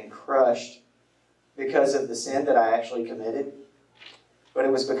distraught and crushed because of the sin that I actually committed, but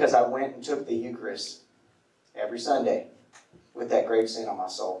it was because I went and took the Eucharist every Sunday with that grave sin on my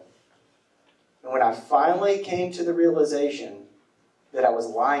soul. And when I finally came to the realization that I was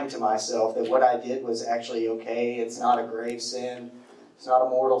lying to myself, that what I did was actually okay, it's not a grave sin, it's not a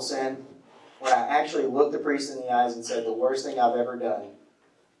mortal sin, when I actually looked the priest in the eyes and said, the worst thing I've ever done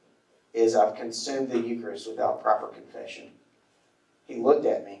is I've consumed the Eucharist without proper confession. He looked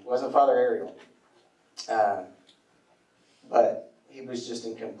at me. It wasn't Father Ariel. But he was just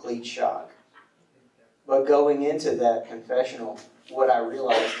in complete shock. But going into that confessional, what I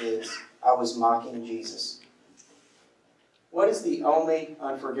realized is I was mocking Jesus. What is the only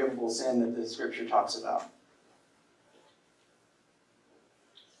unforgivable sin that the Scripture talks about?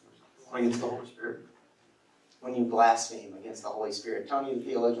 Against the Holy Spirit. When you blaspheme against the Holy Spirit. Tony, the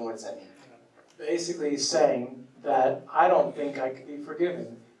theologian, what does that mean? Basically saying that I don't think I can be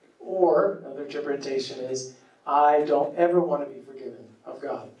forgiven. Or, another interpretation is, I don't ever want to be forgiven of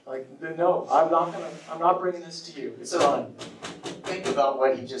God. Like, no, I'm not bringing this to you. It's done. Think about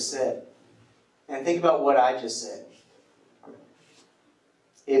what he just said. And think about what I just said.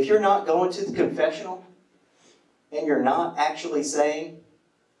 If you're not going to the confessional, and you're not actually saying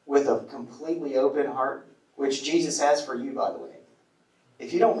with a completely open heart, which Jesus has for you, by the way,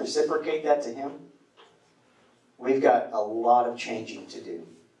 if you don't reciprocate that to him, we've got a lot of changing to do.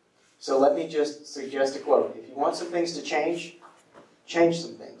 So let me just suggest a quote. If you want some things to change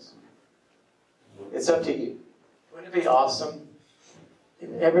some things. It's up to you. Wouldn't it be awesome if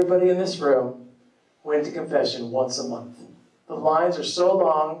everybody in this room went to confession once a month? The lines are so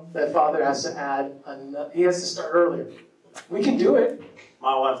long that Father has to add he has to start earlier. We can do it.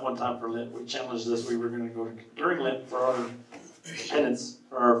 My wife, one time for Lent, we challenged this. We were going to go during Lent for our penance,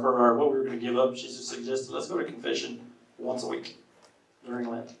 or for our what we were going to give up. She just suggested, let's go to confession once a week during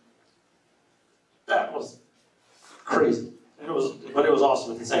Lent. That was crazy. But it was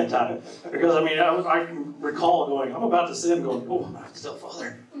awesome at the same time. Because, I mean, I can recall going, I'm about to sin, going, oh, I'm about to tell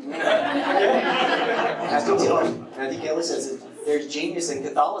Father. I think Ellis says that there's genius in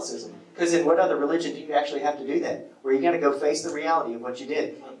Catholicism. Because in what other religion do you actually have to do that? Where you got to go face the reality of what you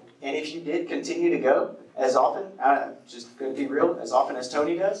did. And if you did continue to go as often, just going to be real, as often as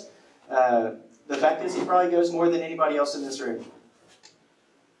Tony does, the fact is he probably goes more than anybody else in this room.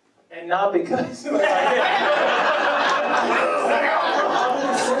 And not because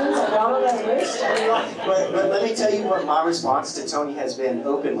But let me tell you what my response to Tony has been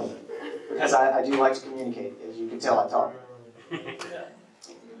openly. Because I do like to communicate. As you can tell, I talk.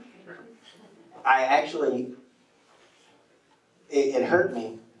 I actually, it hurt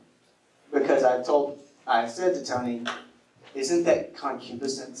me because I said to Tony, isn't that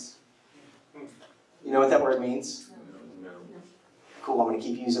concupiscence? You know what that word means? No. Cool, I'm going to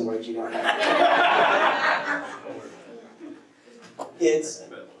keep using words you don't know. It's,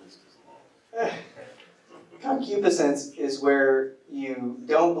 concupiscence is where you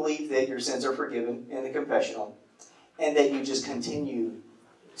don't believe that your sins are forgiven in the confessional, and that you just continue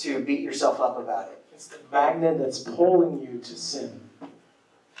to beat yourself up about it. It's the magnet that's pulling you to sin.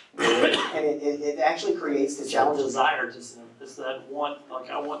 And it actually creates the It's that challenge. desire to sin. It's that want, like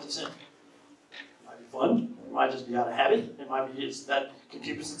I want to sin. It might be fun. It might just be out of habit. It might be just that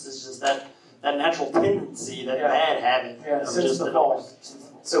concupiscence is just that natural tendency, that bad habit. Yeah, of since just the that fall. always-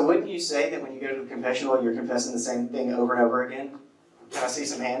 So wouldn't you say that when you go to the confessional, you're confessing the same thing over and over again? Can I see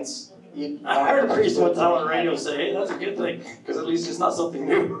some hands? I heard a priest one time on the radio say, hey, that's a good thing, because at least it's not something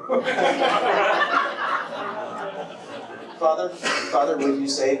new. Father, would you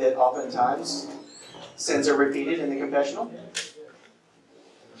say that oftentimes sins are repeated in the confessional?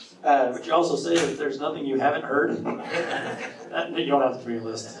 Would you also say that there's nothing you haven't heard? You don't have to put your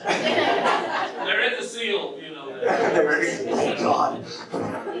list. There is a seal, you know that. Thank God.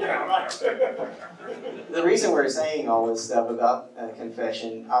 The reason we're saying all this stuff about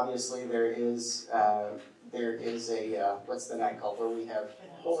confession, obviously there is a what's the night called where we have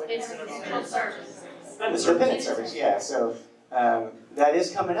It's called service. the penance service? Yeah, so that is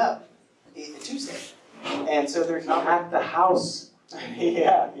coming up Tuesday, and so there's not At the house.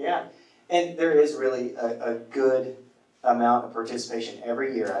 yeah, and there is really a good amount of participation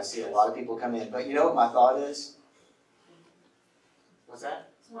every year. I see a lot of people come in, but you know what my thought is? What's that?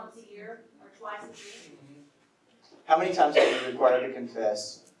 It's once a year or twice a year. How many times are you required to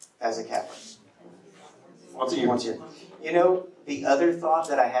confess as a Catholic? Once a year. Once a year. You know, the other thought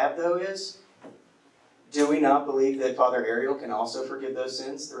that I have, though, is, do we not believe that Father Ariel can also forgive those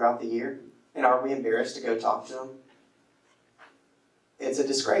sins throughout the year? And are we embarrassed to go talk to him? It's a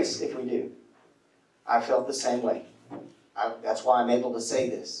disgrace if we do. I felt the same way. That's why I'm able to say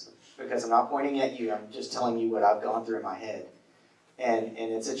this, because I'm not pointing at you. I'm just telling you what I've gone through in my head. And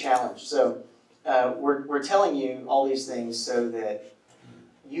it's a challenge. So we're telling you all these things so that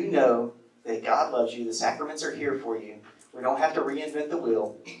you know that God loves you. The sacraments are here for you. We don't have to reinvent the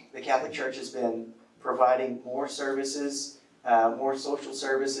wheel. The Catholic Church has been providing more services, more social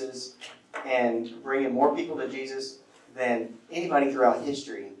services, and bringing more people to Jesus than anybody throughout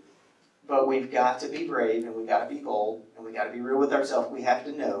history. But we've got to be brave, and we've got to be bold, and we've got to be real with ourselves. We have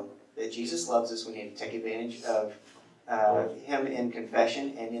to know that Jesus loves us. We need to take advantage of Him in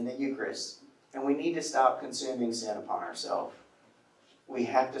confession and in the Eucharist. And we need to stop consuming sin upon ourselves. We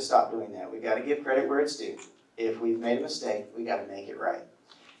have to stop doing that. We've got to give credit where it's due. If we've made a mistake, we've got to make it right.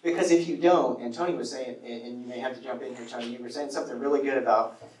 Because if you don't, and Tony was saying, and you may have to jump in here, Tony, you were saying something really good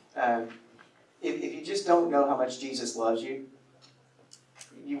about if you just don't know how much Jesus loves you,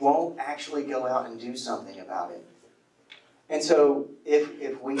 you won't actually go out and do something about it. And so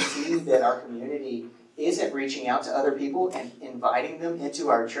if we see that our community isn't reaching out to other people and inviting them into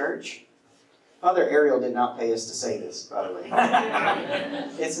our church, Father Ariel did not pay us to say this, by the way.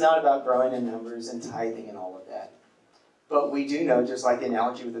 It's not about growing in numbers and tithing and all of that. But we do know, just like the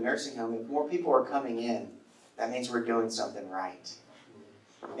analogy with the nursing home, if more people are coming in, that means we're doing something right.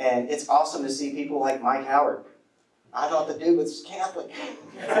 And it's awesome to see people like Mike Howard. I thought the dude was Catholic.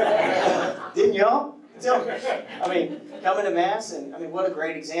 Didn't y'all? Tell me. I mean, coming to Mass, and I mean, what a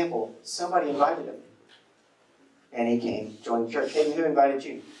great example. Somebody invited him. And he came, joined the church. Hayden, who invited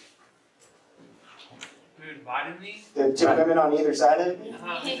you? Who invited me? The two women on either side of you?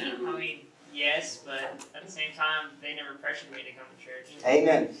 I mean, yes, but at the same time, they never pressured me to come to church.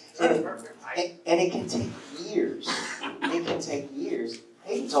 Amen. That's And, perfect. and it can take years. It can take years.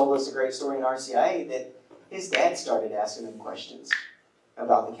 Hayden told us a great story in RCIA that his dad started asking him questions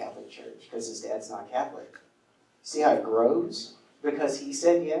about the Catholic Church because his dad's not Catholic. See how it grows? Because he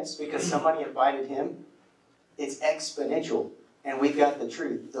said yes, because somebody invited him. It's exponential. And we've got the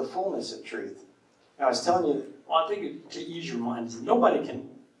truth, the fullness of truth. I was telling you. Well, I think to ease your mind is nobody can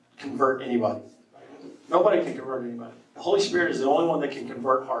convert anybody. Nobody can convert anybody. The Holy Spirit is the only one that can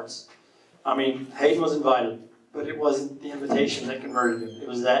convert hearts. I mean, Hayden was invited, but it wasn't the invitation that converted him. It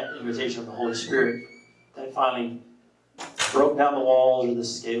was that invitation of the Holy Spirit that finally broke down the walls or the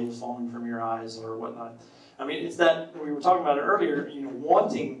scales falling from your eyes or whatnot. I mean, it's that, we were talking about it earlier,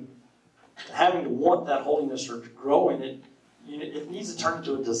 having to want that holiness or to grow in it, it needs to turn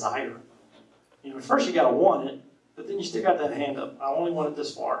into a desire. First you got to want it, but then you still got that hand up. I only want it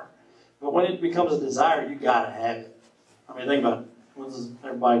this far. But when it becomes a desire, you got to have it. I mean, think about it.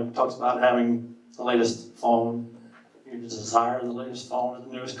 Everybody talks about having the latest phone. You desire the latest phone or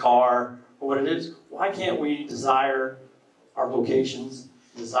the newest car or what it is. Why can't we desire our vocations,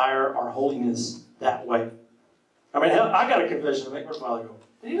 desire our holiness that way? I mean, hell, I got a confession to make. Where'd Father go?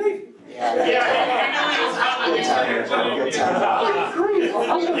 Did he leave? Yeah. Good time. Good time. Great.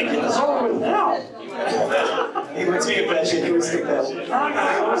 I'm going to get this over with now. He went to confession. He was compelled.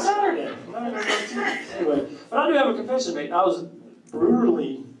 On Saturday. Anyway, but I do have a confession. confession to make. I was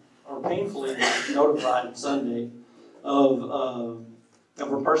brutally or painfully notified Sunday of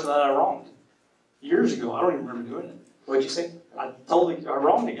a person that I wronged years ago. I don't even remember doing it. What'd you say? I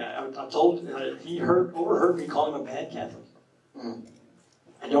wronged the guy. I told he overheard me calling him a bad Catholic. Mm.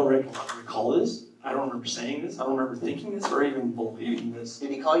 I don't recall this. I don't remember saying this. I don't remember thinking this or even believing this. Did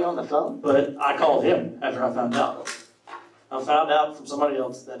he call you on the phone? But I called him after I found out. I found out from somebody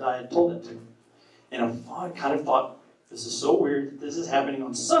else that I had told that to. And I kind of thought, this is so weird that this is happening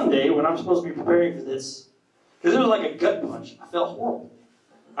on Sunday when I'm supposed to be preparing for this. Because it was like a gut punch. I felt horrible.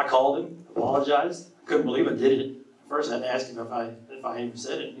 I called him, apologized. I couldn't believe I did it. First I had to ask him if I even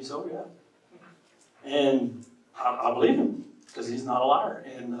said it. And he said, oh yeah. And I believe him because he's not a liar.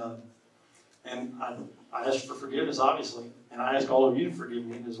 And I asked for forgiveness, obviously. And I ask all of you to forgive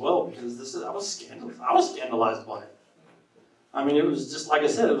me as well because I was scandalized by it. I mean, it was just, like I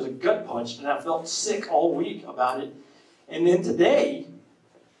said, it was a gut punch, and I felt sick all week about it. And then today,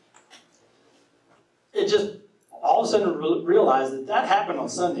 it just all of a sudden realized that happened on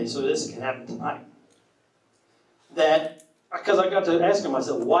Sunday, so this can happen tonight. Because I got to asking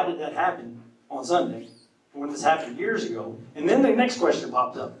myself, why did that happen on Sunday when this happened years ago? And then the next question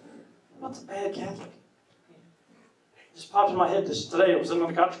popped up. What's a bad Catholic? It just popped in my head today. I was sitting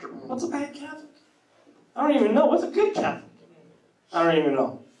on the couch. What's a bad Catholic? I don't even know. What's a good Catholic? I don't even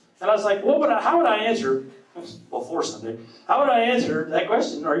know. And I was like, how would I answer, before Sunday, how would I answer that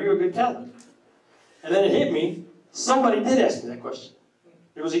question, are you a good Catholic? And then it hit me, somebody did ask me that question.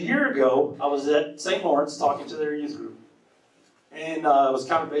 It was a year ago, I was at St. Lawrence talking to their youth group. And I was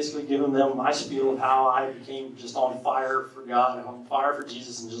kind of basically giving them my spiel of how I became just on fire for God, and on fire for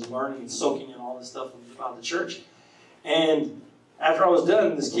Jesus, and just learning and soaking in all this stuff about the church. And after I was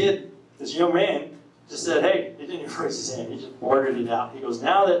done, this young man, just said, hey, he didn't even raise his hand, he just blurted it out. He goes,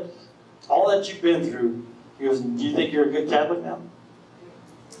 now that all that you've been through, he goes, do you think you're a good Catholic now?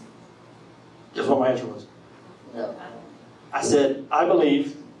 Guess what my answer was? No. I said, I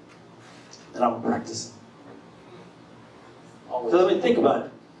believe that I'm practicing. Because I mean, think about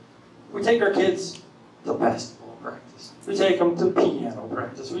it. We take our kids to basketball practice. We take them to piano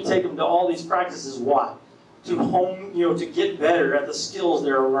practice. We take them to all these practices. Why? To get better at the skills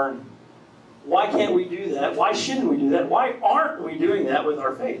they're learning. Why can't we do that? Why shouldn't we do that? Why aren't we doing that with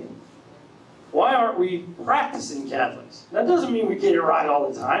our faith? Why aren't we practicing Catholics? That doesn't mean we get it right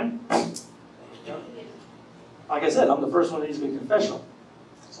all the time. Like I said, I'm the first one that needs to be confessional.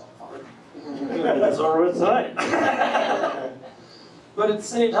 That's over with tonight. But at the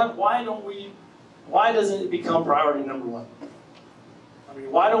same time, why doesn't it become priority number one? I mean,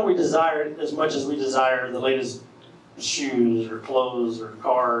 why don't we desire it as much as we desire the latest shoes or clothes or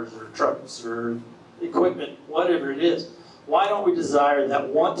cars or trucks or equipment, whatever it is? Why don't we desire that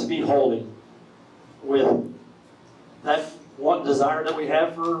want to be holy with that one desire that we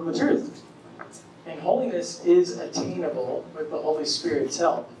have for material things? And holiness is attainable with the Holy Spirit's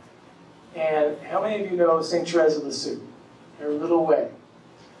help. And how many of you know St. Therese of Lisieux? Her little way.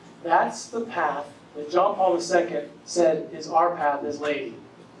 That's the path that John Paul II said is our path as Lady.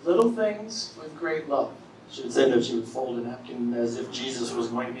 Little things with great love. She would say that she would fold a napkin as if Jesus was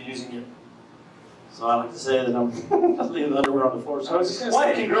going to be using it. So I like to say that I'm leaving the underwear on the floor. So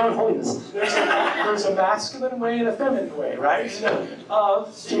why can grow in holiness? There's a masculine way and a feminine way, right?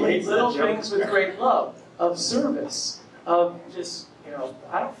 Of doing little things with great love, of service, of just,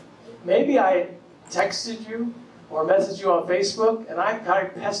 maybe I texted you or messaged you on Facebook, and I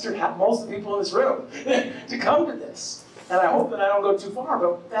pestered most of the people in this room to come to this. And I hope that I don't go too far,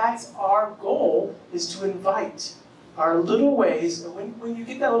 but that's our goal, is to invite our little ways. And when you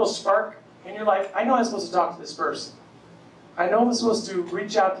get that little spark, and you're like, I know I'm supposed to talk to this person. I know I'm supposed to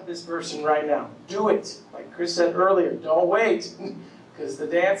reach out to this person right now. Do it. Like Chris said earlier, don't wait, because the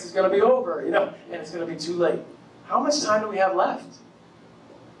dance is going to be over, and it's going to be too late. How much time do we have left?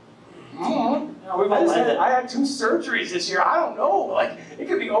 I had 2 surgeries this year. I don't know. It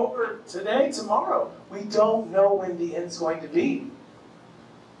could be over today, tomorrow. We don't know when the end's going to be.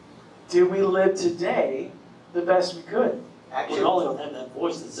 Did we live today the best we could? We all don't have that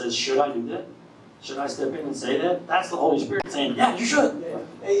voice that says, should I do that? Should I step in and say that? That's the Holy Spirit saying, yeah, you should. Yeah.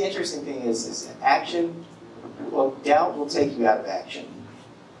 The interesting thing is action, well, doubt will take you out of action.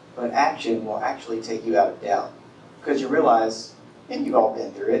 But action will actually take you out of doubt. Because you realize, and you've all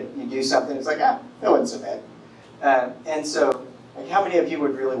been through it, you do something, it's like, that wasn't so bad. And so, how many of you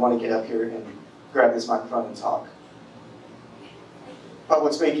would really want to get up here and grab this microphone and talk?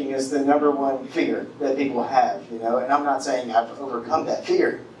 Public speaking is the #1 fear that people have, and I'm not saying I've overcome that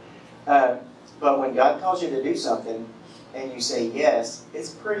fear. But when God calls you to do something, and you say yes,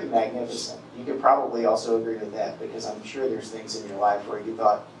 it's pretty magnificent. You could probably also agree with that, because I'm sure there's things in your life where you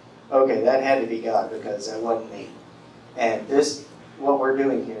thought, okay, that had to be God because that wasn't me. And this, what we're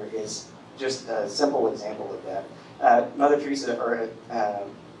doing here is just a simple example of that. Mother Teresa, or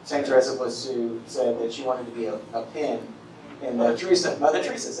Saint Teresa of Lisieux said that she wanted to be a pen in the... Mother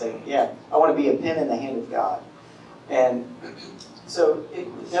Teresa said, yeah, I want to be a pen in the hand of God. And so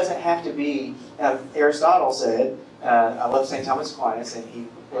it doesn't have to be... Aristotle said, I love St. Thomas Aquinas, and he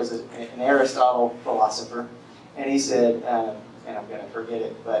was an Aristotle philosopher, and he said, and I'm going to forget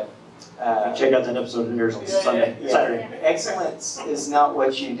it, but... check out that episode of yours on Sunday. Yeah. Saturday. Excellence is not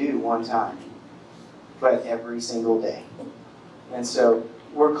what you do one time, but every single day. And so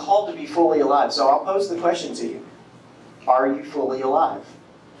we're called to be fully alive. So I'll pose the question to you. Are you fully alive?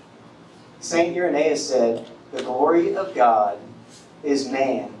 St. Irenaeus said, the glory of God is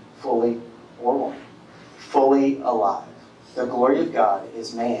man fully, or woman, fully alive. The glory of God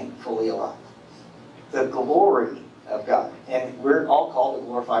is man fully alive. The glory of God. And we're all called to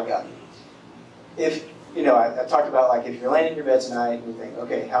glorify God. If, I talked about, like, if you're laying in your bed tonight and you think,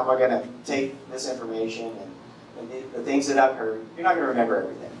 okay, how am I going to take this information and the things that I've heard, you're not going to remember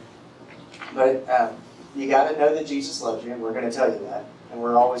everything. But you got to know that Jesus loves you, and we're going to tell you that, and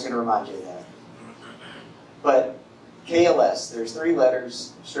we're always going to remind you of that. But KLS, there's 3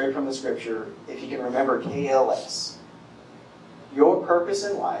 letters straight from the scripture. If you can remember KLS, your purpose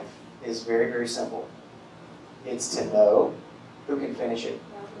in life is very, very simple. It's to know, who can finish it?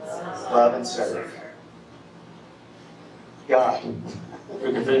 Love and serve. God.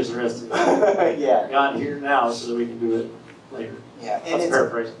 We can finish the rest of it. Yeah. God here now so that we can do it later. Yeah. Let's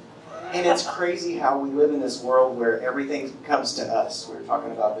paraphrase. And it's crazy how we live in this world where everything comes to us. We were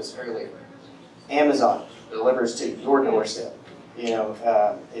talking about this earlier. Amazon delivers to your doorstep.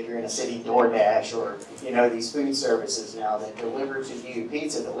 If you're in a city, DoorDash, or, these food services now that deliver to you.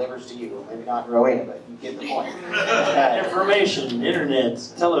 Pizza delivers to you. Well, maybe not in Rowena, but you get the point. Information, internet,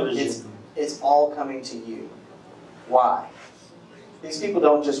 television. It's all coming to you. Why? These people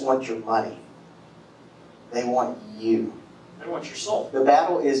don't just want your money. They want you. They want your soul. The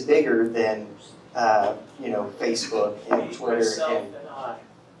battle is bigger than, Facebook and Twitter. Yourself and I.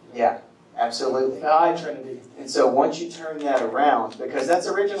 Yeah, absolutely. The I Trinity. And so once you turn that around, because that's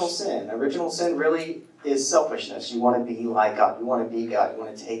original sin. Original sin really is selfishness. You want to be like God. You want to be God. You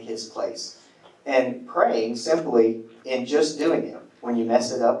want to take His place. And praying simply in just doing it. When you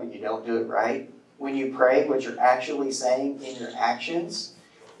mess it up and you don't do it right, when you pray, what you're actually saying in your actions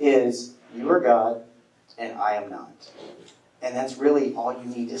is, you are God and I am not. And that's really all you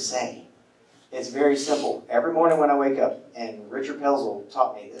need to say. It's very simple. Every morning when I wake up, and Richard Pelzel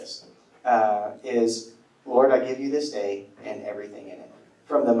taught me this, is, Lord, I give you this day and everything in it.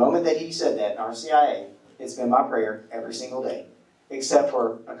 From the moment that he said that in RCIA, it's been my prayer every single day, except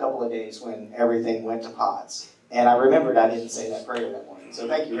for a couple of days when everything went to pots. And I remembered I didn't say that prayer that morning. So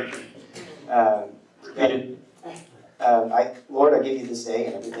thank you, Richard. Lord, I give you this day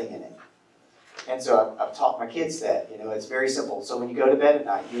and everything in it. And so I've taught my kids that. It's very simple. So when you go to bed at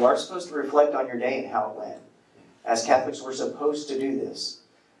night, you are supposed to reflect on your day and how it went. As Catholics, we're supposed to do this.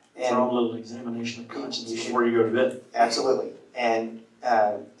 It's our own little examination of conscience before you go to bed. Absolutely. And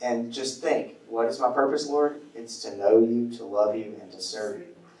just think, what is my purpose, Lord? It's to know you, to love you, and to serve you.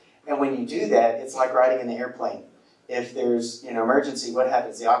 And when you do that, it's like riding in the airplane. If there's emergency, what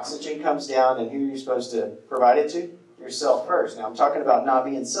happens? The oxygen comes down, and who are you supposed to provide it to? Yourself first. Now, I'm talking about not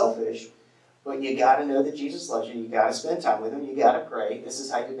being selfish, but you got to know that Jesus loves you. You got to spend time with Him. You got to pray. This is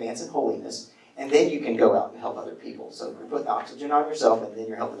how you advance in holiness. And then you can go out and help other people. So you're putting oxygen on yourself, and then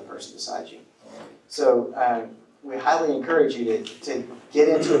you're helping the person beside you. So we highly encourage you to get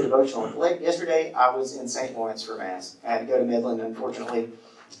into a devotional. Yesterday, I was in St. Lawrence for Mass. I had to go to Midland, unfortunately.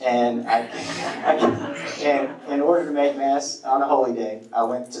 And and in order to make Mass on a holy day, I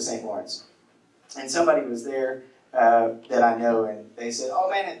went to St. Lawrence. And somebody was there that I know, and they said, "Oh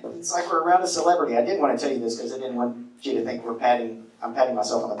man, it's like we're around a celebrity." I didn't want to tell you this because I didn't want you to think I'm patting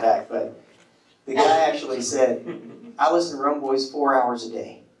myself on the back. But the guy actually said, "I listen to Rome Boys 4 hours a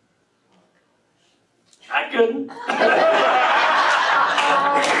day." I couldn't.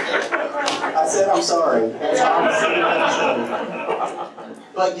 I said, "I'm sorry." That's honestly.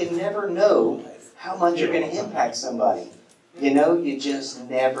 But you never know how much you're going to impact somebody. You just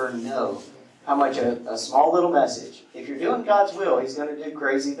never know how much a small little message. If you're doing God's will, He's going to do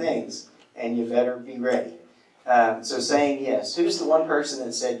crazy things, and you better be ready. So saying yes. Who's the one person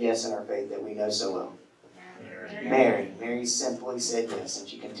that said yes in our faith that we know so well? Mary. Mary simply said yes, and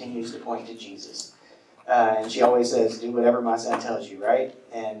she continues to point to Jesus. And she always says, "Do whatever my son tells you," right?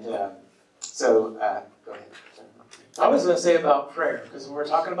 And go ahead. I was going to say about prayer, because we're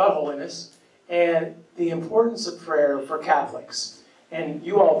talking about holiness and the importance of prayer for Catholics. And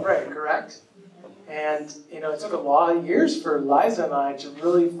you all pray, correct? And, it took a lot of years for Liza and I to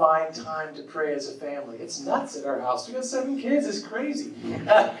really find time to pray as a family. It's nuts at our house. We got 7 kids. It's crazy.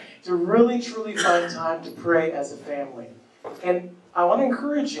 To really, truly find time to pray as a family. And I want to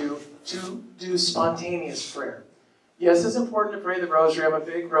encourage you to do spontaneous prayer. Yes, it's important to pray the rosary. I'm a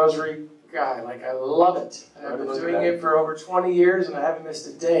big rosary guy. I love it. I've been doing it for over 20 years, and I haven't missed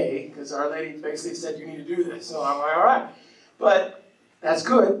a day, because Our Lady basically said, you need to do this. So I'm like, all right. But that's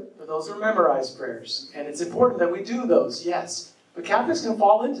good, but those are memorized prayers. And it's important that we do those, yes. But Catholics can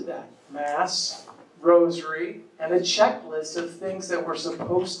fall into that. Mass, rosary, and a checklist of things that we're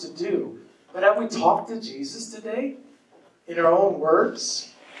supposed to do. But have we talked to Jesus today in our own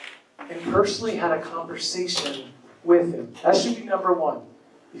words and personally had a conversation with him? That should be number 1.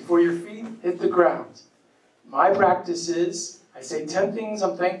 Before your feet hit the ground. My practice is, I say 10 things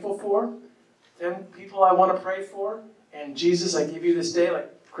I'm thankful for, 10 people I want to pray for, and Jesus, I give you this day, like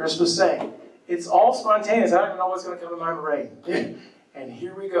Chris was saying. It's all spontaneous. I don't even know what's going to come to my brain. And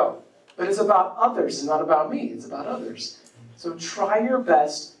here we go. But it's about others. It's not about me. It's about others. So try your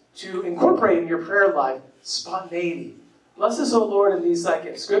best to incorporate in your prayer life spontaneity. Bless us, O Lord, in these thy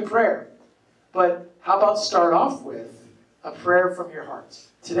gifts. Good prayer. But how about start off with a prayer from your heart?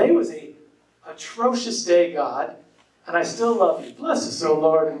 Today was a atrocious day, God, and I still love you. Bless us, O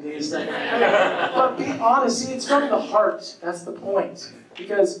Lord, in these things. But be honest. See, it's from the heart. That's the point.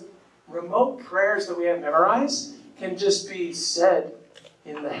 Because remote prayers that we have memorized can just be said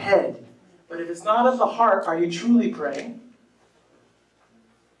in the head. But if it's not of the heart, are you truly praying?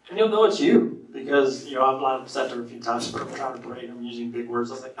 And you'll know it's you, because, I've said there a few times where I'm trying to pray and I'm using big words.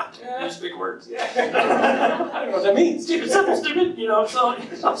 I was like, I can't use big words. I don't know what that means. Stupid, simple, stupid. So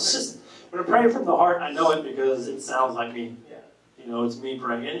it's just, when I pray from the heart, I know it because it sounds like me. It's me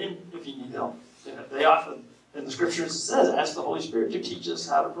praying. And if you need help, they often, in the scriptures, it says, ask the Holy Spirit to teach us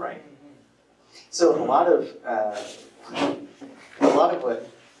how to pray. So a lot of what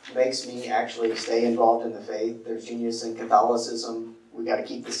makes me actually stay involved in the faith, there's genius in Catholicism. We got to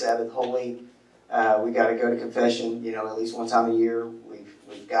keep the Sabbath holy. We got to go to confession, at least one time a year.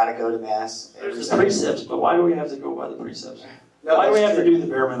 We've got to go to Mass. There's the precepts, but why do we have to go by the precepts? No, why do we have true. to do the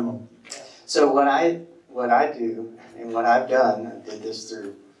bare minimum? So what I do and what I've done, I did this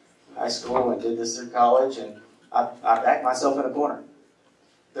through high school and did this through college, and I backed myself in a corner.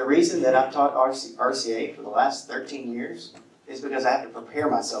 The reason that I've taught RCA for the last 13 years is because I have to prepare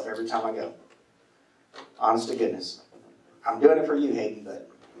myself every time I go. Honest to goodness. I'm doing it for you, Hayden, but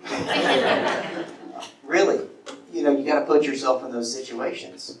really, you got to put yourself in those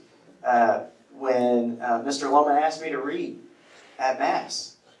situations. When Mr. Loman asked me to read at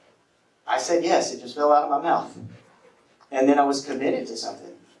Mass, I said yes. It just fell out of my mouth. And then I was committed to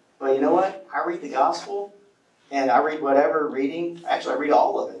something. But you know what? I read the gospel, and I read whatever reading. Actually, I read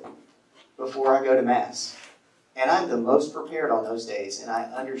all of it before I go to Mass. And I'm the most prepared on those days, and I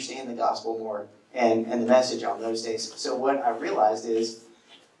understand the gospel more and the message on those days. So what I realized is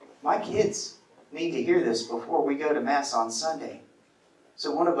my kids need to hear this before we go to Mass on Sunday.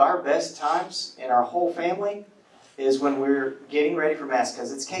 So one of our best times in our whole family is when we're getting ready for Mass,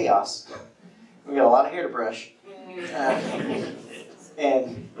 because it's chaos. We got a lot of hair to brush.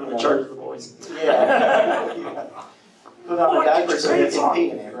 And I'm in charge of the boys. Yeah. Put on my diaper so you can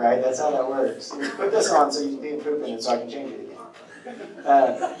pee in it, right? That's how that works. You put this on so you can pee and poop in it so I can change it again.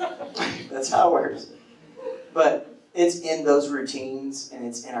 That's how it works. But it's in those routines and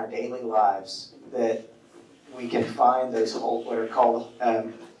it's in our daily lives that we can find those what are called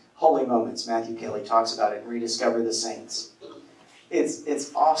holy moments. Matthew Kelly talks about it, rediscover the saints.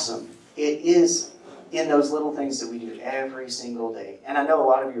 It's awesome. It is in those little things that we do every single day. And I know a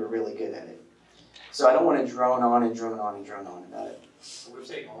lot of you are really good at it. So I don't want to drone on about it. We're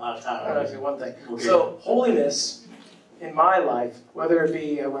taking a lot of time. I want to say one thing. So holiness in my life, whether it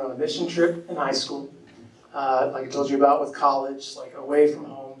be I went on a mission trip in high school, like I told you about with college, like away from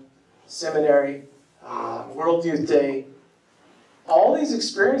home, seminary, World Youth Day, all these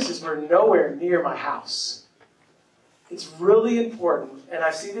experiences were nowhere near my house. It's really important, and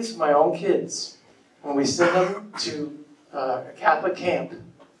I see this with my own kids. When we send them to a Catholic camp,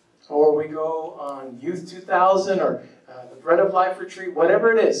 or we go on Youth 2000 or the Bread of Life retreat,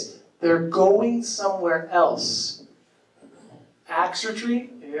 whatever it is, they're going somewhere else. Acts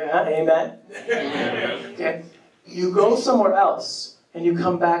retreat, yeah, amen. Okay, you go somewhere else and you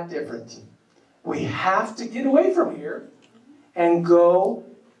come back different. We have to get away from here and go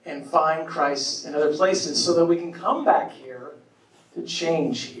and find Christ in other places so that we can come back here to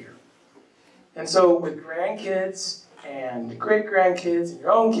change here. And so with grandkids and great-grandkids and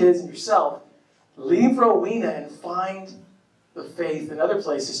your own kids and yourself, leave Rowena and find the faith in other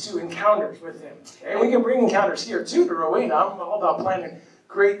places too, encounters with him. And we can bring encounters here too to Rowena. I'm all about planning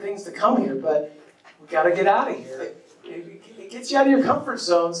great things to come here, but we got to get out of here. It gets you out of your comfort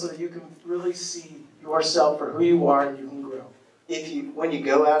zone so that you can really see yourself for who you are and you can grow. When you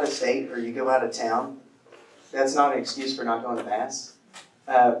go out of state or you go out of town, that's not an excuse for not going to Mass.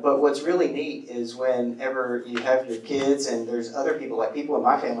 But what's really neat is whenever you have your kids and there's other people, like people in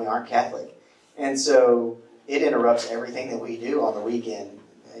my family aren't Catholic. And so it interrupts everything that we do on the weekend.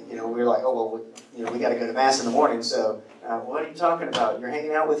 We're like, oh, well, we got to go to Mass in the morning, so what are you talking about? You're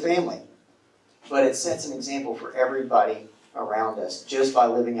hanging out with family. But it sets an example for everybody around us just by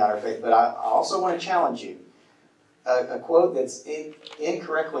living out our faith. But I also want to challenge you. A quote that's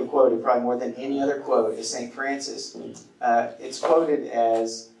incorrectly quoted, probably more than any other quote, is St. Francis. It's quoted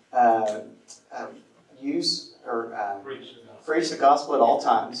as preach the gospel at all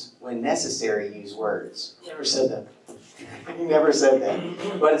times. When necessary, use words. Never said that. He never said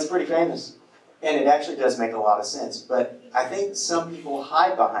that. But it's pretty famous. And it actually does make a lot of sense. But I think some people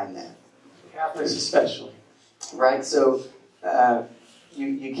hide behind that. Catholics especially. Right? So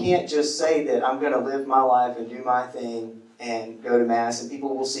you can't just say that I'm going to live my life and do my thing and go to Mass, and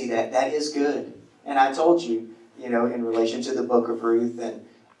people will see that. That is good. And I told you, in relation to the book of Ruth and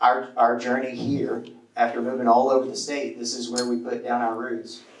our journey here, after moving all over the state, this is where we put down our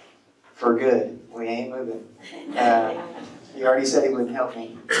roots. For good. We ain't moving. He already said he wouldn't help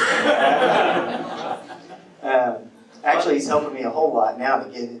me. Actually, he's helping me a whole lot now to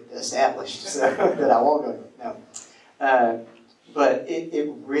get it established, so that I won't go. No. But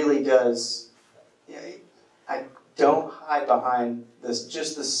it really does. I don't hide behind this.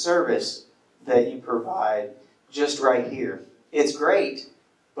 Just the service that you provide, just right here. It's great,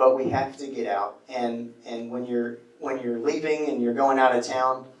 but we have to get out. And when you're leaving and you're going out of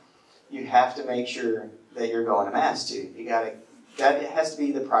town, you have to make sure that you're going to Mass too. That has to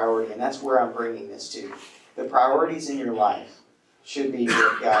be the priority, and that's where I'm bringing this to. The priorities in your life should be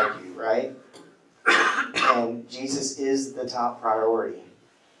what guide you, right? And Jesus is the top priority,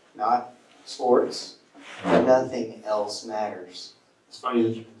 not sports. Nothing else matters. It's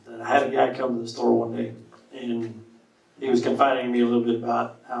funny that I had a guy come to the store one day, and he was confiding to me a little bit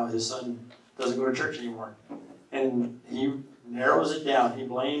about how his son doesn't go to church anymore. And he narrows it down. He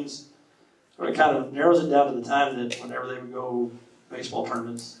blames, or it kind of narrows it down to the time that whenever they would go baseball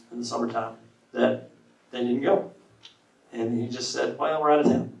tournaments in the summertime, that they didn't go. And he just said, well, we're out of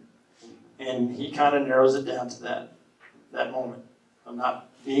town. And he kind of narrows it down to that moment of not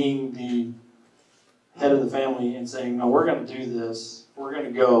being the head of the family and saying, no, we're going to do this. We're going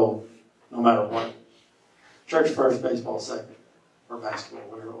to go no matter what. Church first, baseball second, or basketball,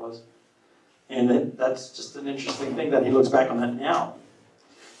 whatever it was. And that's just an interesting thing that he looks back on that now.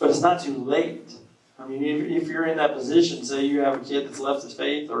 But it's not too late. I mean, if you're in that position, say you have a kid that's left his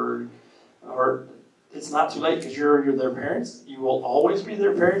faith, or it's not too late because you're their parents. You will always be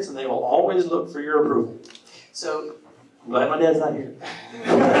their parents, and they will always look for your approval. So, I'm glad my dad's not here.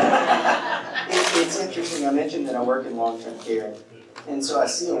 It's interesting. I mentioned that I work in long-term care, and so I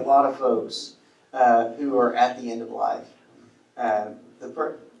see a lot of folks who are at the end of life.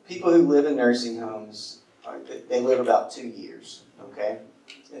 People who live in nursing homes, they live about 2 years, okay?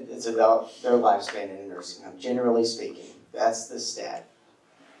 It's about their lifespan in a nursing home, generally speaking. That's the stat.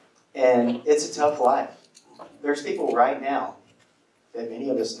 And it's a tough life. There's people right now that many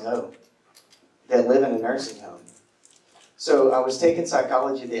of us know that live in a nursing home. So I was taking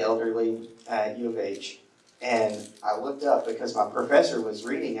psychology of the elderly at U of H, and I looked up because my professor was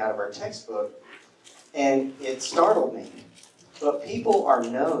reading out of our textbook, and it startled me. But people are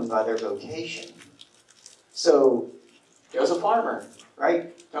known by their vocation. So Joe's a farmer,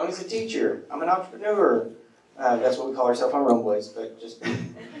 right? Tony's a teacher. I'm an entrepreneur. That's what we call ourselves on Rome Boys, but just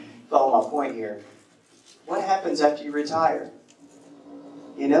follow my point here. What happens after you retire?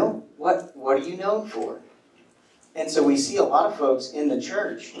 What are you known for? And so we see a lot of folks in the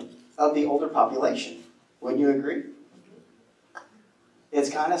church of the older population. Wouldn't you agree? It's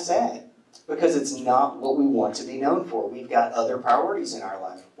kind of sad because it's not what we want to be known for. We've got other priorities in our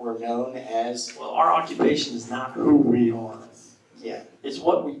life. We're known as... Well, our occupation is not who we are. Yeah. It's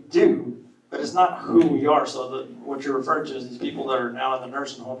what we do, but it's not who we are. So what you're referring to is these people that are now in the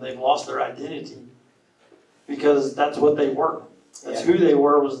nursing home, they've lost their identity because that's what they were. That's who they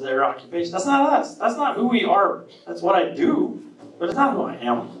were, was their occupation. That's not us. That's not who we are. That's what I do, but it's not who I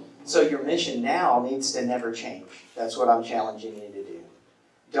am. So your mission now needs to never change. That's what I'm challenging you to do.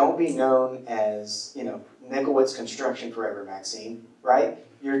 Don't be known as, Nickelwood's Construction Forever, Maxine, right?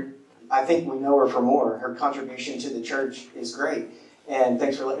 I think we know her for more. Her contribution to the church is great. And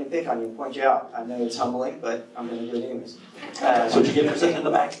thanks for letting me pick on you and point you out. I know it's humbling, but I'm going to do it anyways. That's what you get for sitting in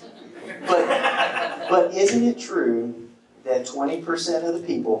the back. But isn't it true that 20% of the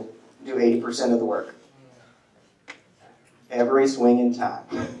people do 80% of the work? Every swing in time.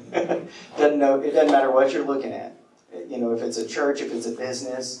 It doesn't matter what you're looking at. You know, if it's a church, if it's a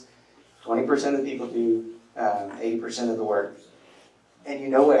business, 20% of the people do 80% of the work. And you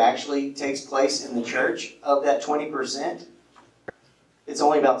know what actually takes place in the church of that 20%? It's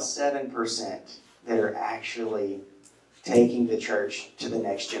only about 7% that are actually taking the church to the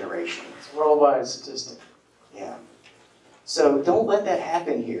next generation. It's a worldwide statistic. Yeah. So don't let that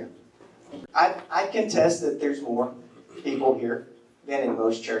happen here. I contest that there's more people here than in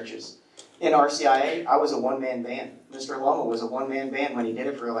most churches. In RCIA, I was a one-man band. Mr. Loma was a one-man band when he did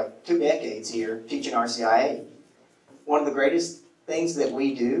it for like 2 decades here, teaching RCIA. One of the greatest things that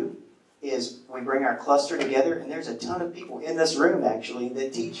we do is we bring our cluster together, and there's a ton of people in this room, actually,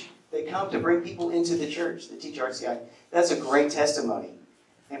 that come to bring people into the church that teach RCIA. That's a great testimony.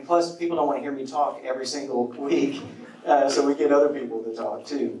 And plus, people don't want to hear me talk every single week, so we get other people to talk,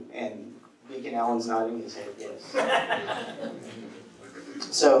 too. And Deacon Allen's nodding his head, yes.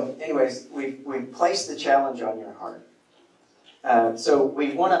 So, anyways, we placed the challenge on your heart. So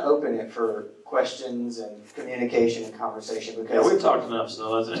we want to open it for questions and communication and conversation because Yeah, we've talked enough,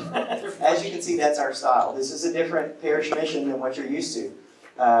 so that's it. as you can see, that's our style. This is a different parish mission than what you're used to.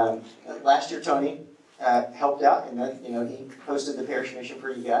 Last year, Tony helped out, and he hosted the parish mission for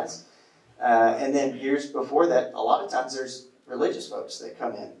you guys. And then years before that, a lot of times there's religious folks that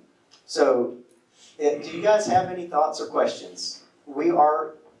come in. So, do you guys have any thoughts or questions?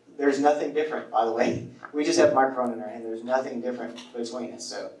 There's nothing different, by the way. We just have a microphone in our hand. There's nothing different between us.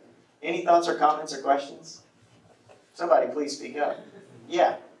 So, any thoughts or comments or questions? Somebody please speak up.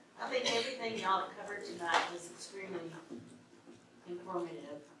 Yeah. I think everything y'all covered tonight was extremely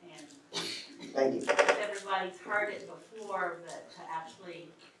informative, and Thank you. everybody's heard it before, but to actually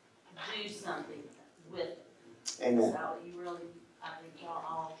do something with it. Amen. So you really, I think y'all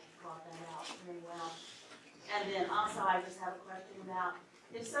all brought that out very well. And then also, I just have a question about,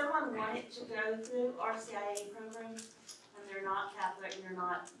 if someone wanted to go through RCIA program, and they're not Catholic, and they're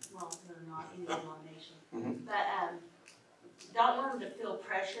not any denomination, Mhm. but don't want them to feel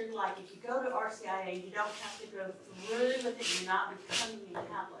pressured, like if you go to RCIA, you don't have to go through with it, you're not becoming a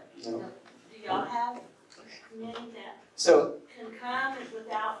Catholic. No. Do y'all have many that So, can come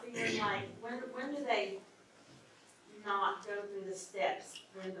without feeling like, when do they not go through the steps,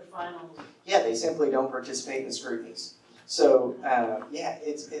 through the finals? yeah, they simply don't participate in the scrutinies. So,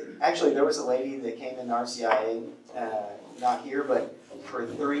 actually, there was a lady that came in RCIA, not here, but for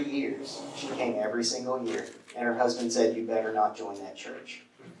 3 years. She came every single year. And her husband said, you better not join that church.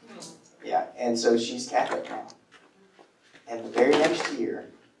 Yeah, and so she's Catholic now. And the very next year,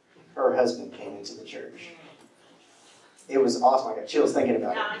 her husband came into the church. It was awesome. I got chills thinking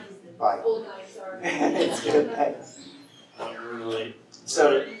about it. Bye. It's good, thanks.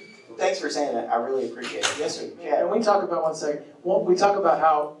 So, thanks for saying that. I really appreciate it. Yes, sir. And we talk about we talk about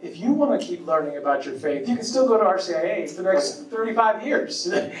how if you want to keep learning about your faith, you can still go to RCIA for the next 35 years.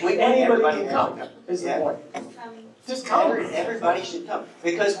 Anybody can come, is the point. Just come. Everybody should come.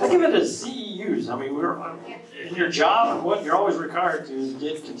 Because I give it to CEUs. I mean, we're in your job and what you're always required to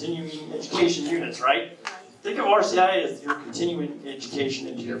get continuing education units, right? Think of RCI as your continuing education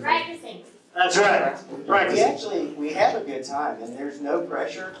into your faith. Practicing. That's right. Practicing. we have a good time, and there's no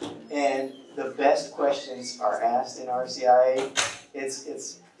pressure, and the best questions are asked in RCIA.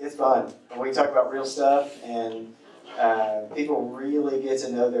 It's fun. And we talk about real stuff, and people really get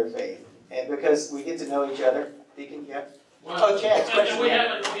to know their faith. And because we get to know each other, Deacon, yeah? Well, Chad, question. we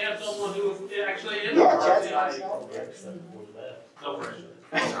have someone who actually is Chad's RCIA. No pressure.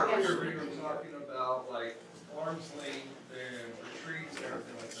 Earlier we were talking about like arms length and retreats and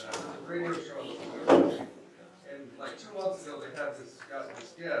everything like that. There's a radio show on the Twitter, and like 2 months ago they had this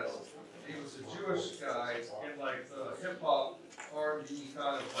guest. He was a Jewish guy in like the hip hop R&B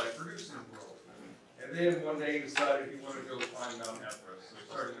kind of like producing world. And then one day he decided he wanted to go climb Mount Everest. So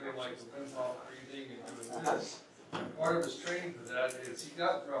he started doing like the Wim Hof breathing and doing this. And part of his training for that is he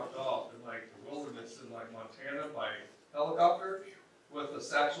got dropped off in like the wilderness in like Montana by helicopter with a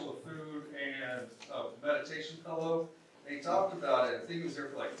satchel of food and a meditation pillow. And he talked about it. I think he was there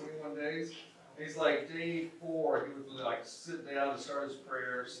for like 21 days. And he's like, day 4, he would like sit down to start his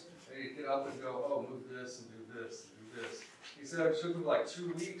prayers. And he'd get up and go, oh, move this and do this and do this. He said it took him like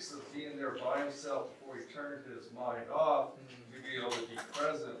 2 weeks of being there by himself before he turned his mind off to be able to be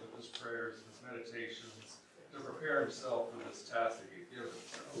present with his prayers and his meditations to prepare himself for this task that he'd given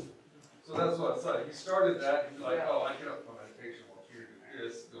himself. So that's what I said. He started that, he's like, oh, I get up for meditation, walk here, do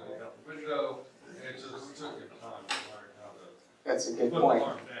this, go look out the window, and it just took him time to learn how to That's a good put the point.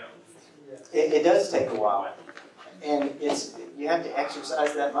 alarm down. It does take a while. And you have to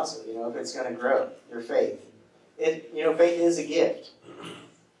exercise that muscle, if it's going to grow, your faith. Faith is a gift.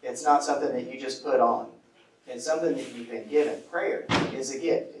 It's not something that you just put on. It's something that you've been given. Prayer is a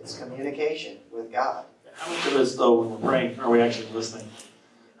gift. It's communication with God. How much of this, though, when we're praying, are we actually listening?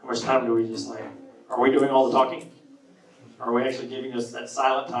 How much time do we just are we doing all the talking? Are we actually giving us that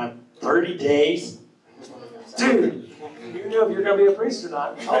silent time? 30 days? Dude, you know if you're going to be a priest or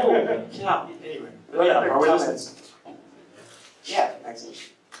not. Oh, yeah. Anyway. What Yeah, other are we comments? Yeah, Maxine.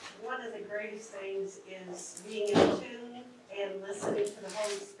 One of the greatest things is being in tune and listening to the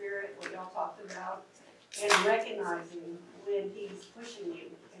Holy Spirit, what y'all talked about, and recognizing when He's pushing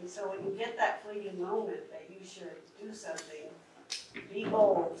you. And so when you get that fleeting moment that you should do something, be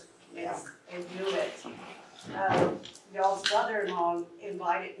bold and do it. Y'all's brother-in-law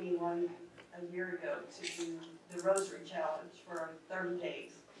invited me a year ago to do the Rosary Challenge for 30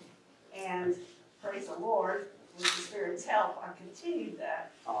 days. And praise the Lord, with the Spirit's help, I continued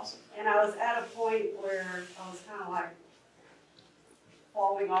that. Awesome. And I was at a point where I was kind of like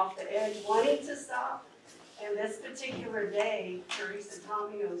falling off the edge, wanting to stop. And this particular day, Teresa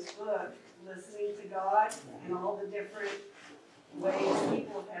Tomio's book, Listening to God, and all the different ways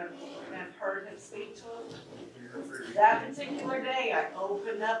people have heard Him speak to them. That particular day, I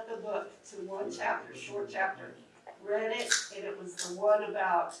opened up the book to one chapter, short chapter, read it, and it was the one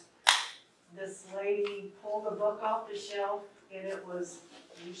about this lady pulled the book off the shelf, and it was,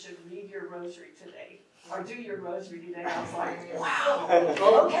 you should read your rosary today, or do your rosary today. I was like,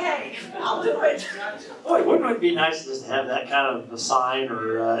 wow, okay, I'll do it. Boy, wouldn't it be nice just to have that kind of a sign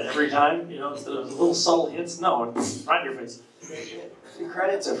or every time, instead of little subtle hints? No, right in your face.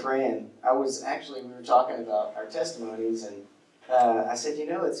 Credit to Fran. We were talking about our testimonies, and I said,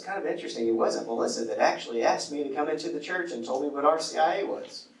 it's kind of interesting. It wasn't Melissa that actually asked me to come into the church and told me what RCIA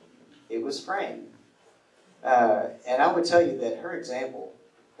was. It was Fran. And I would tell you that her example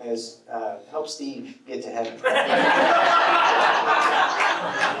has helped Steve get to heaven.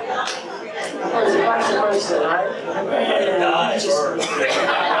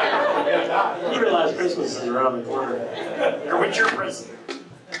 You realize Christmas is around the corner. Or what's your present?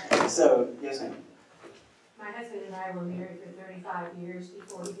 So, yes, ma'am. My husband and I were married for 35 years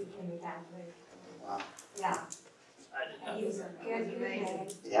before he became a Catholic. Wow. Yeah. And he was a good man.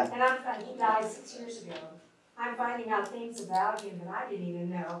 Yeah. And he died 6 years ago. I'm finding out things about him that I didn't even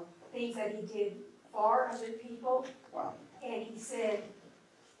know. Things that he did for other people. Wow. And he said,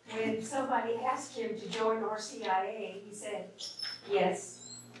 when somebody asked him to join RCIA, he said, yes.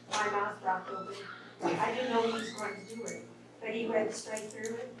 My mouth dropped open. I didn't know he was going to do it. But he went straight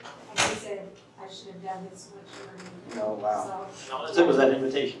through it. And he said, I should have done this much earlier. Oh, wow. No, it was that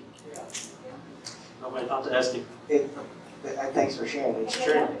invitation. Nobody thought to ask him. Thanks for sharing. It's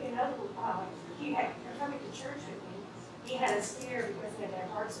true. You're coming to church with me. He had a scare because he had that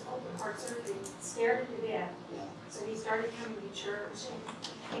open heart surgery, scared him to death. Yeah. So he started coming to church.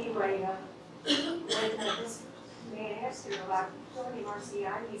 And anyway, when this man asked him about joining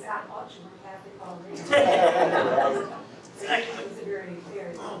RCI, he's out watching Catholic already. So he was a very,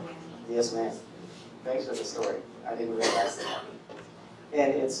 very good man. Yes, ma'am. Thanks for the story. I didn't realize that.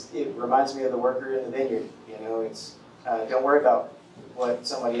 And it reminds me of the worker in the vineyard. Don't worry about what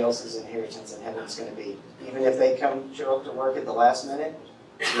somebody else's inheritance in heaven is going to be. Even if they show up to work at the last minute,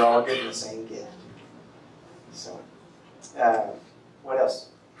 you're all getting the same gift. So, what else?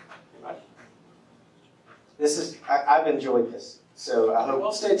 I've enjoyed this. So I hope.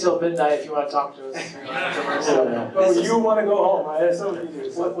 We'll stay till midnight if you want to talk to us. So, But you want to go home, right? That's what you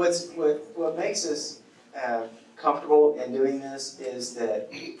do. What makes us comfortable in doing this is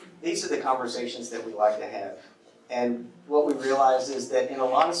that these are the conversations that we like to have. And what we realize is that in a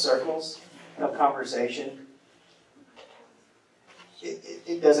lot of circles of conversation,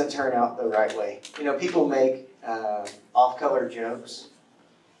 it doesn't turn out the right way. People make off-color jokes.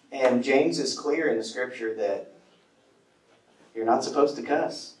 And James is clear in the scripture that you're not supposed to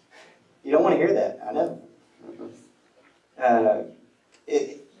cuss. You don't want to hear that, I know.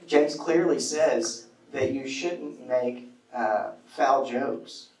 James clearly says that you shouldn't make foul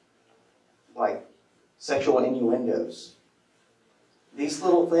jokes, like sexual innuendos. These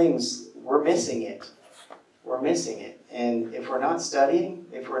little things, we're missing it. We're missing it. And if we're not studying,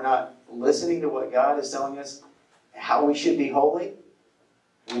 if we're not listening to what God is telling us, how we should be holy,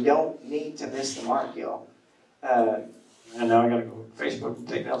 we don't need to miss the mark, y'all. And now I gotta go to Facebook and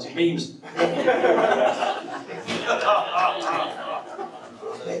take down some memes.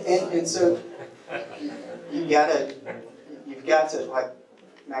 And so you've got to, like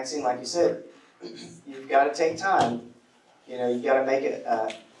Maxine, like you said, you've got to take time. You've got to make it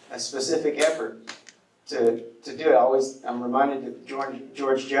a specific effort to do it. I'm reminded of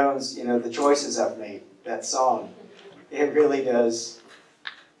George Jones, The Choices I've Made, that song. It really does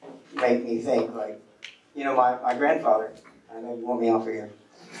make me think, like, my grandfather, I know you want me off of here.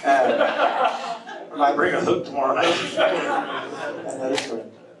 Bring a hook tomorrow night. Another story.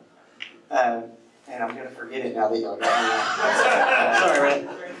 And I'm going to forget it now that y'all got me. Sorry, Ray.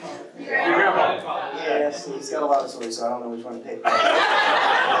 Your grandpa. Yes, he's got a lot of stories, so I don't know which one to take.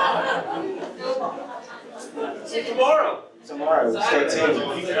 Tomorrow. Tomorrow, stay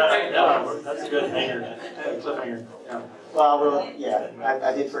tuned. Yeah, that's a good hanger. Cliffhanger. Yeah. Well,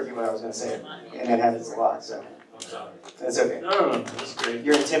 I did forget what I was going to say, and that happens a lot, so that's okay. No, that's great.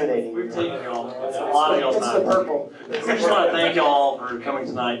 You're intimidating. We've taken y'all. A lot of y'all It's the tonight. purple. We just want to thank y'all for coming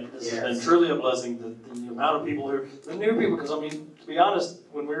tonight. This has been truly a blessing. The amount of people the new people, because to be honest,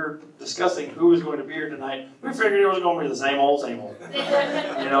 when we were discussing who was going to be here tonight, we figured it was going to be the same old, same old.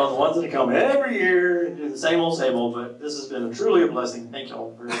 The ones that come every year and do the same old, but this has been truly a blessing. Thank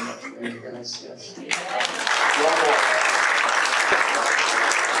y'all very much. Thank you, guys. Yes. They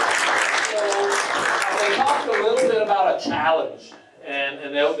talked a little bit about a challenge,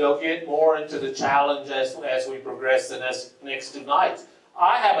 and they'll get more into the challenge as we progress the next 2 nights.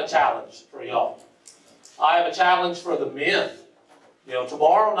 I have a challenge for y'all. I have a challenge for the men.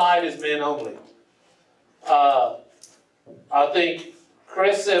 Tomorrow night is men only. I think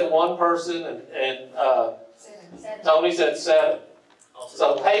Chris said 1 person, and Tony said 7.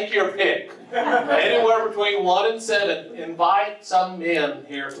 So take your pick. Anywhere between 1 and 7. Invite some men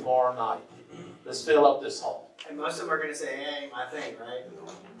here tomorrow night. Let's fill up this hall. And most of them are going to say, hey, my thing, right?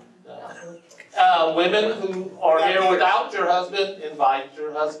 Women who are here without your husband, invite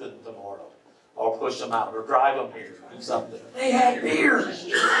your husband tomorrow. Or push them out, or drive them here, do something. They had beer.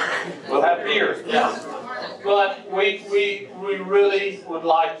 We'll have beer, yeah. But we really would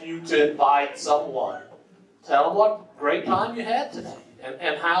like you to invite someone. Tell them what great time you had today,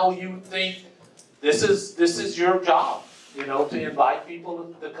 and how you think this is your job, to invite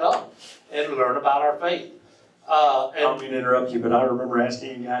people to come and learn about our faith. I don't mean to interrupt you, but I remember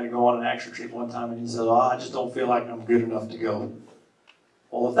asking a guy to go on an action trip one time, and he said, I just don't feel like I'm good enough to go.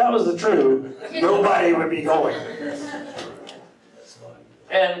 Well, if that was the truth, nobody would be going.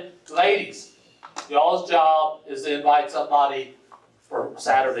 And ladies, y'all's job is to invite somebody for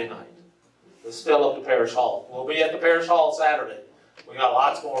Saturday night. Let's fill up the parish hall. We'll be at the parish hall Saturday. We got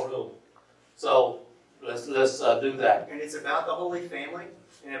lots more room. So let's do that. And it's about the Holy Family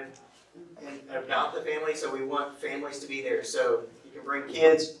and about the family, so we want families to be there. So you can bring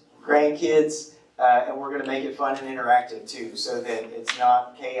kids, grandkids, and we're going to make it fun and interactive too, so that it's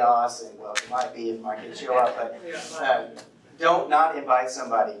not chaos. And well, it might be if my kids show up, but don't not invite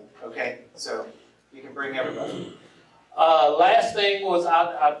somebody. Okay, so you can bring everybody. Last thing was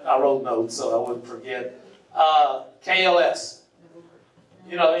I wrote notes so I wouldn't forget. KLS.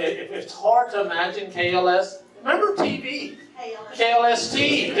 It's hard to imagine KLS. Remember TV?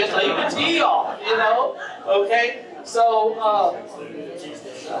 KLST. Just leave the T off. Okay. So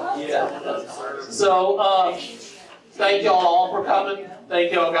thank y'all all for coming.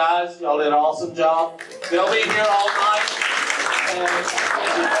 Thank y'all guys. Y'all did an awesome job. They'll be here all night. And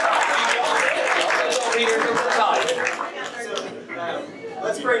they'll be here till tonight.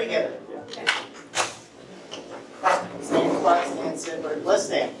 Let's pray together. Let's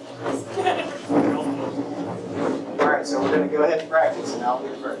stand. All right, so we're going to go ahead and practice, and I'll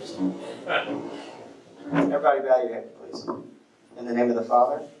do first. Everybody bow your head, please. In the name of the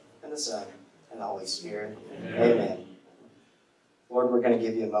Father, and the Son, and the Holy Spirit. Amen. Lord, we're going to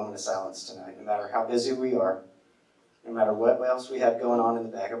give you a moment of silence tonight, no matter how busy we are, no matter what else we have going on in the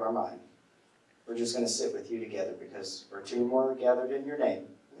back of our mind. We're just going to sit with you together, because where 2 more are gathered in your name,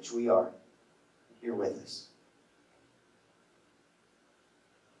 which we are, you're with us.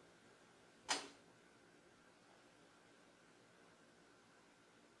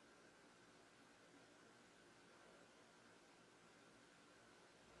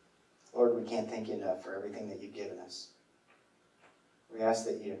 Lord, we can't thank you enough for everything that you've given us. We ask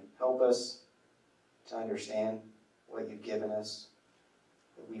that you help us to understand what you've given us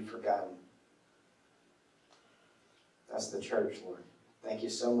that we've forgotten. That's the church, Lord. Thank you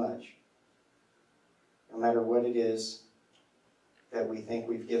so much. No matter what it is that we think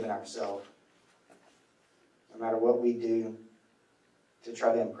we've given ourselves, no matter what we do to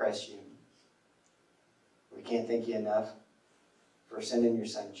try to impress you, we can't thank you enough for sending your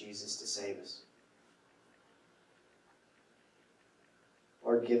Son, Jesus, to save us.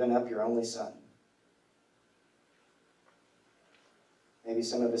 Lord, giving up your only Son. Maybe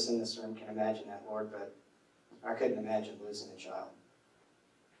some of us in this room can imagine that, Lord, but I couldn't imagine losing a child.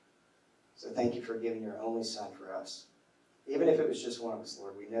 So thank you for giving your only Son for us. Even if it was just one of us,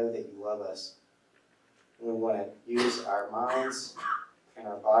 Lord, we know that you love us. And we want to use our minds and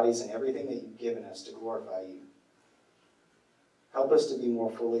our bodies and everything that you've given us to glorify you. Help us to be more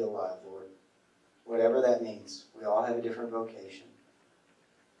fully alive, Lord. Whatever that means. We all have a different vocation.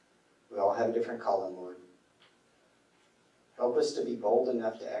 We all have a different calling, Lord. Help us to be bold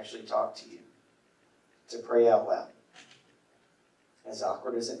enough to actually talk to you, to pray out loud. As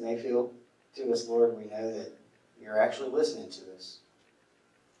awkward as it may feel to us, Lord, we know that you're actually listening to us.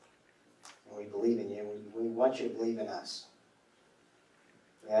 And we believe in you, and we want you to believe in us.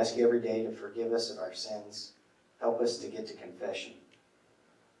 We ask you every day to forgive us of our sins. Help us to get to confession.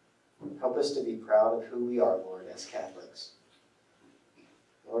 Help us to be proud of who we are, Lord, as Catholics.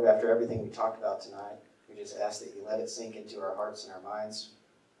 Lord, after everything we talked about tonight, we just ask that you let it sink into our hearts and our minds.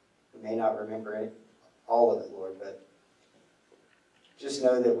 We may not remember it, all of it, Lord, but just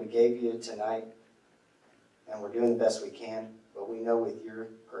know that we gave you tonight, and we're doing the best we can, but we know with your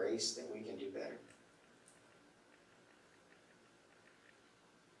grace that we can do better.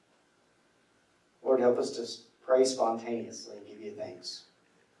 Lord, help us to pray spontaneously and give you thanks.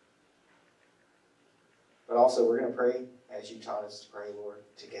 But also, we're going to pray as you taught us to pray, Lord,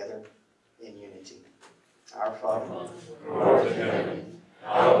 together in unity. Our Father, who art in heaven,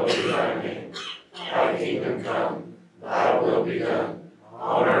 hallowed be thy name. Thy kingdom come, thy will be done,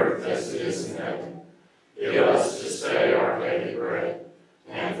 on earth as it is in heaven. Give us this day our daily bread,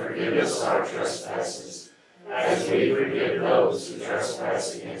 and forgive us our trespasses, as we forgive those who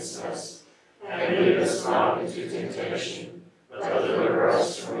trespass against us. And lead us not into temptation, but deliver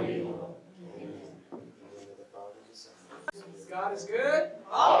us from evil. God is good.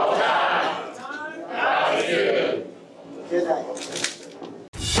 All the time. God is good. good night.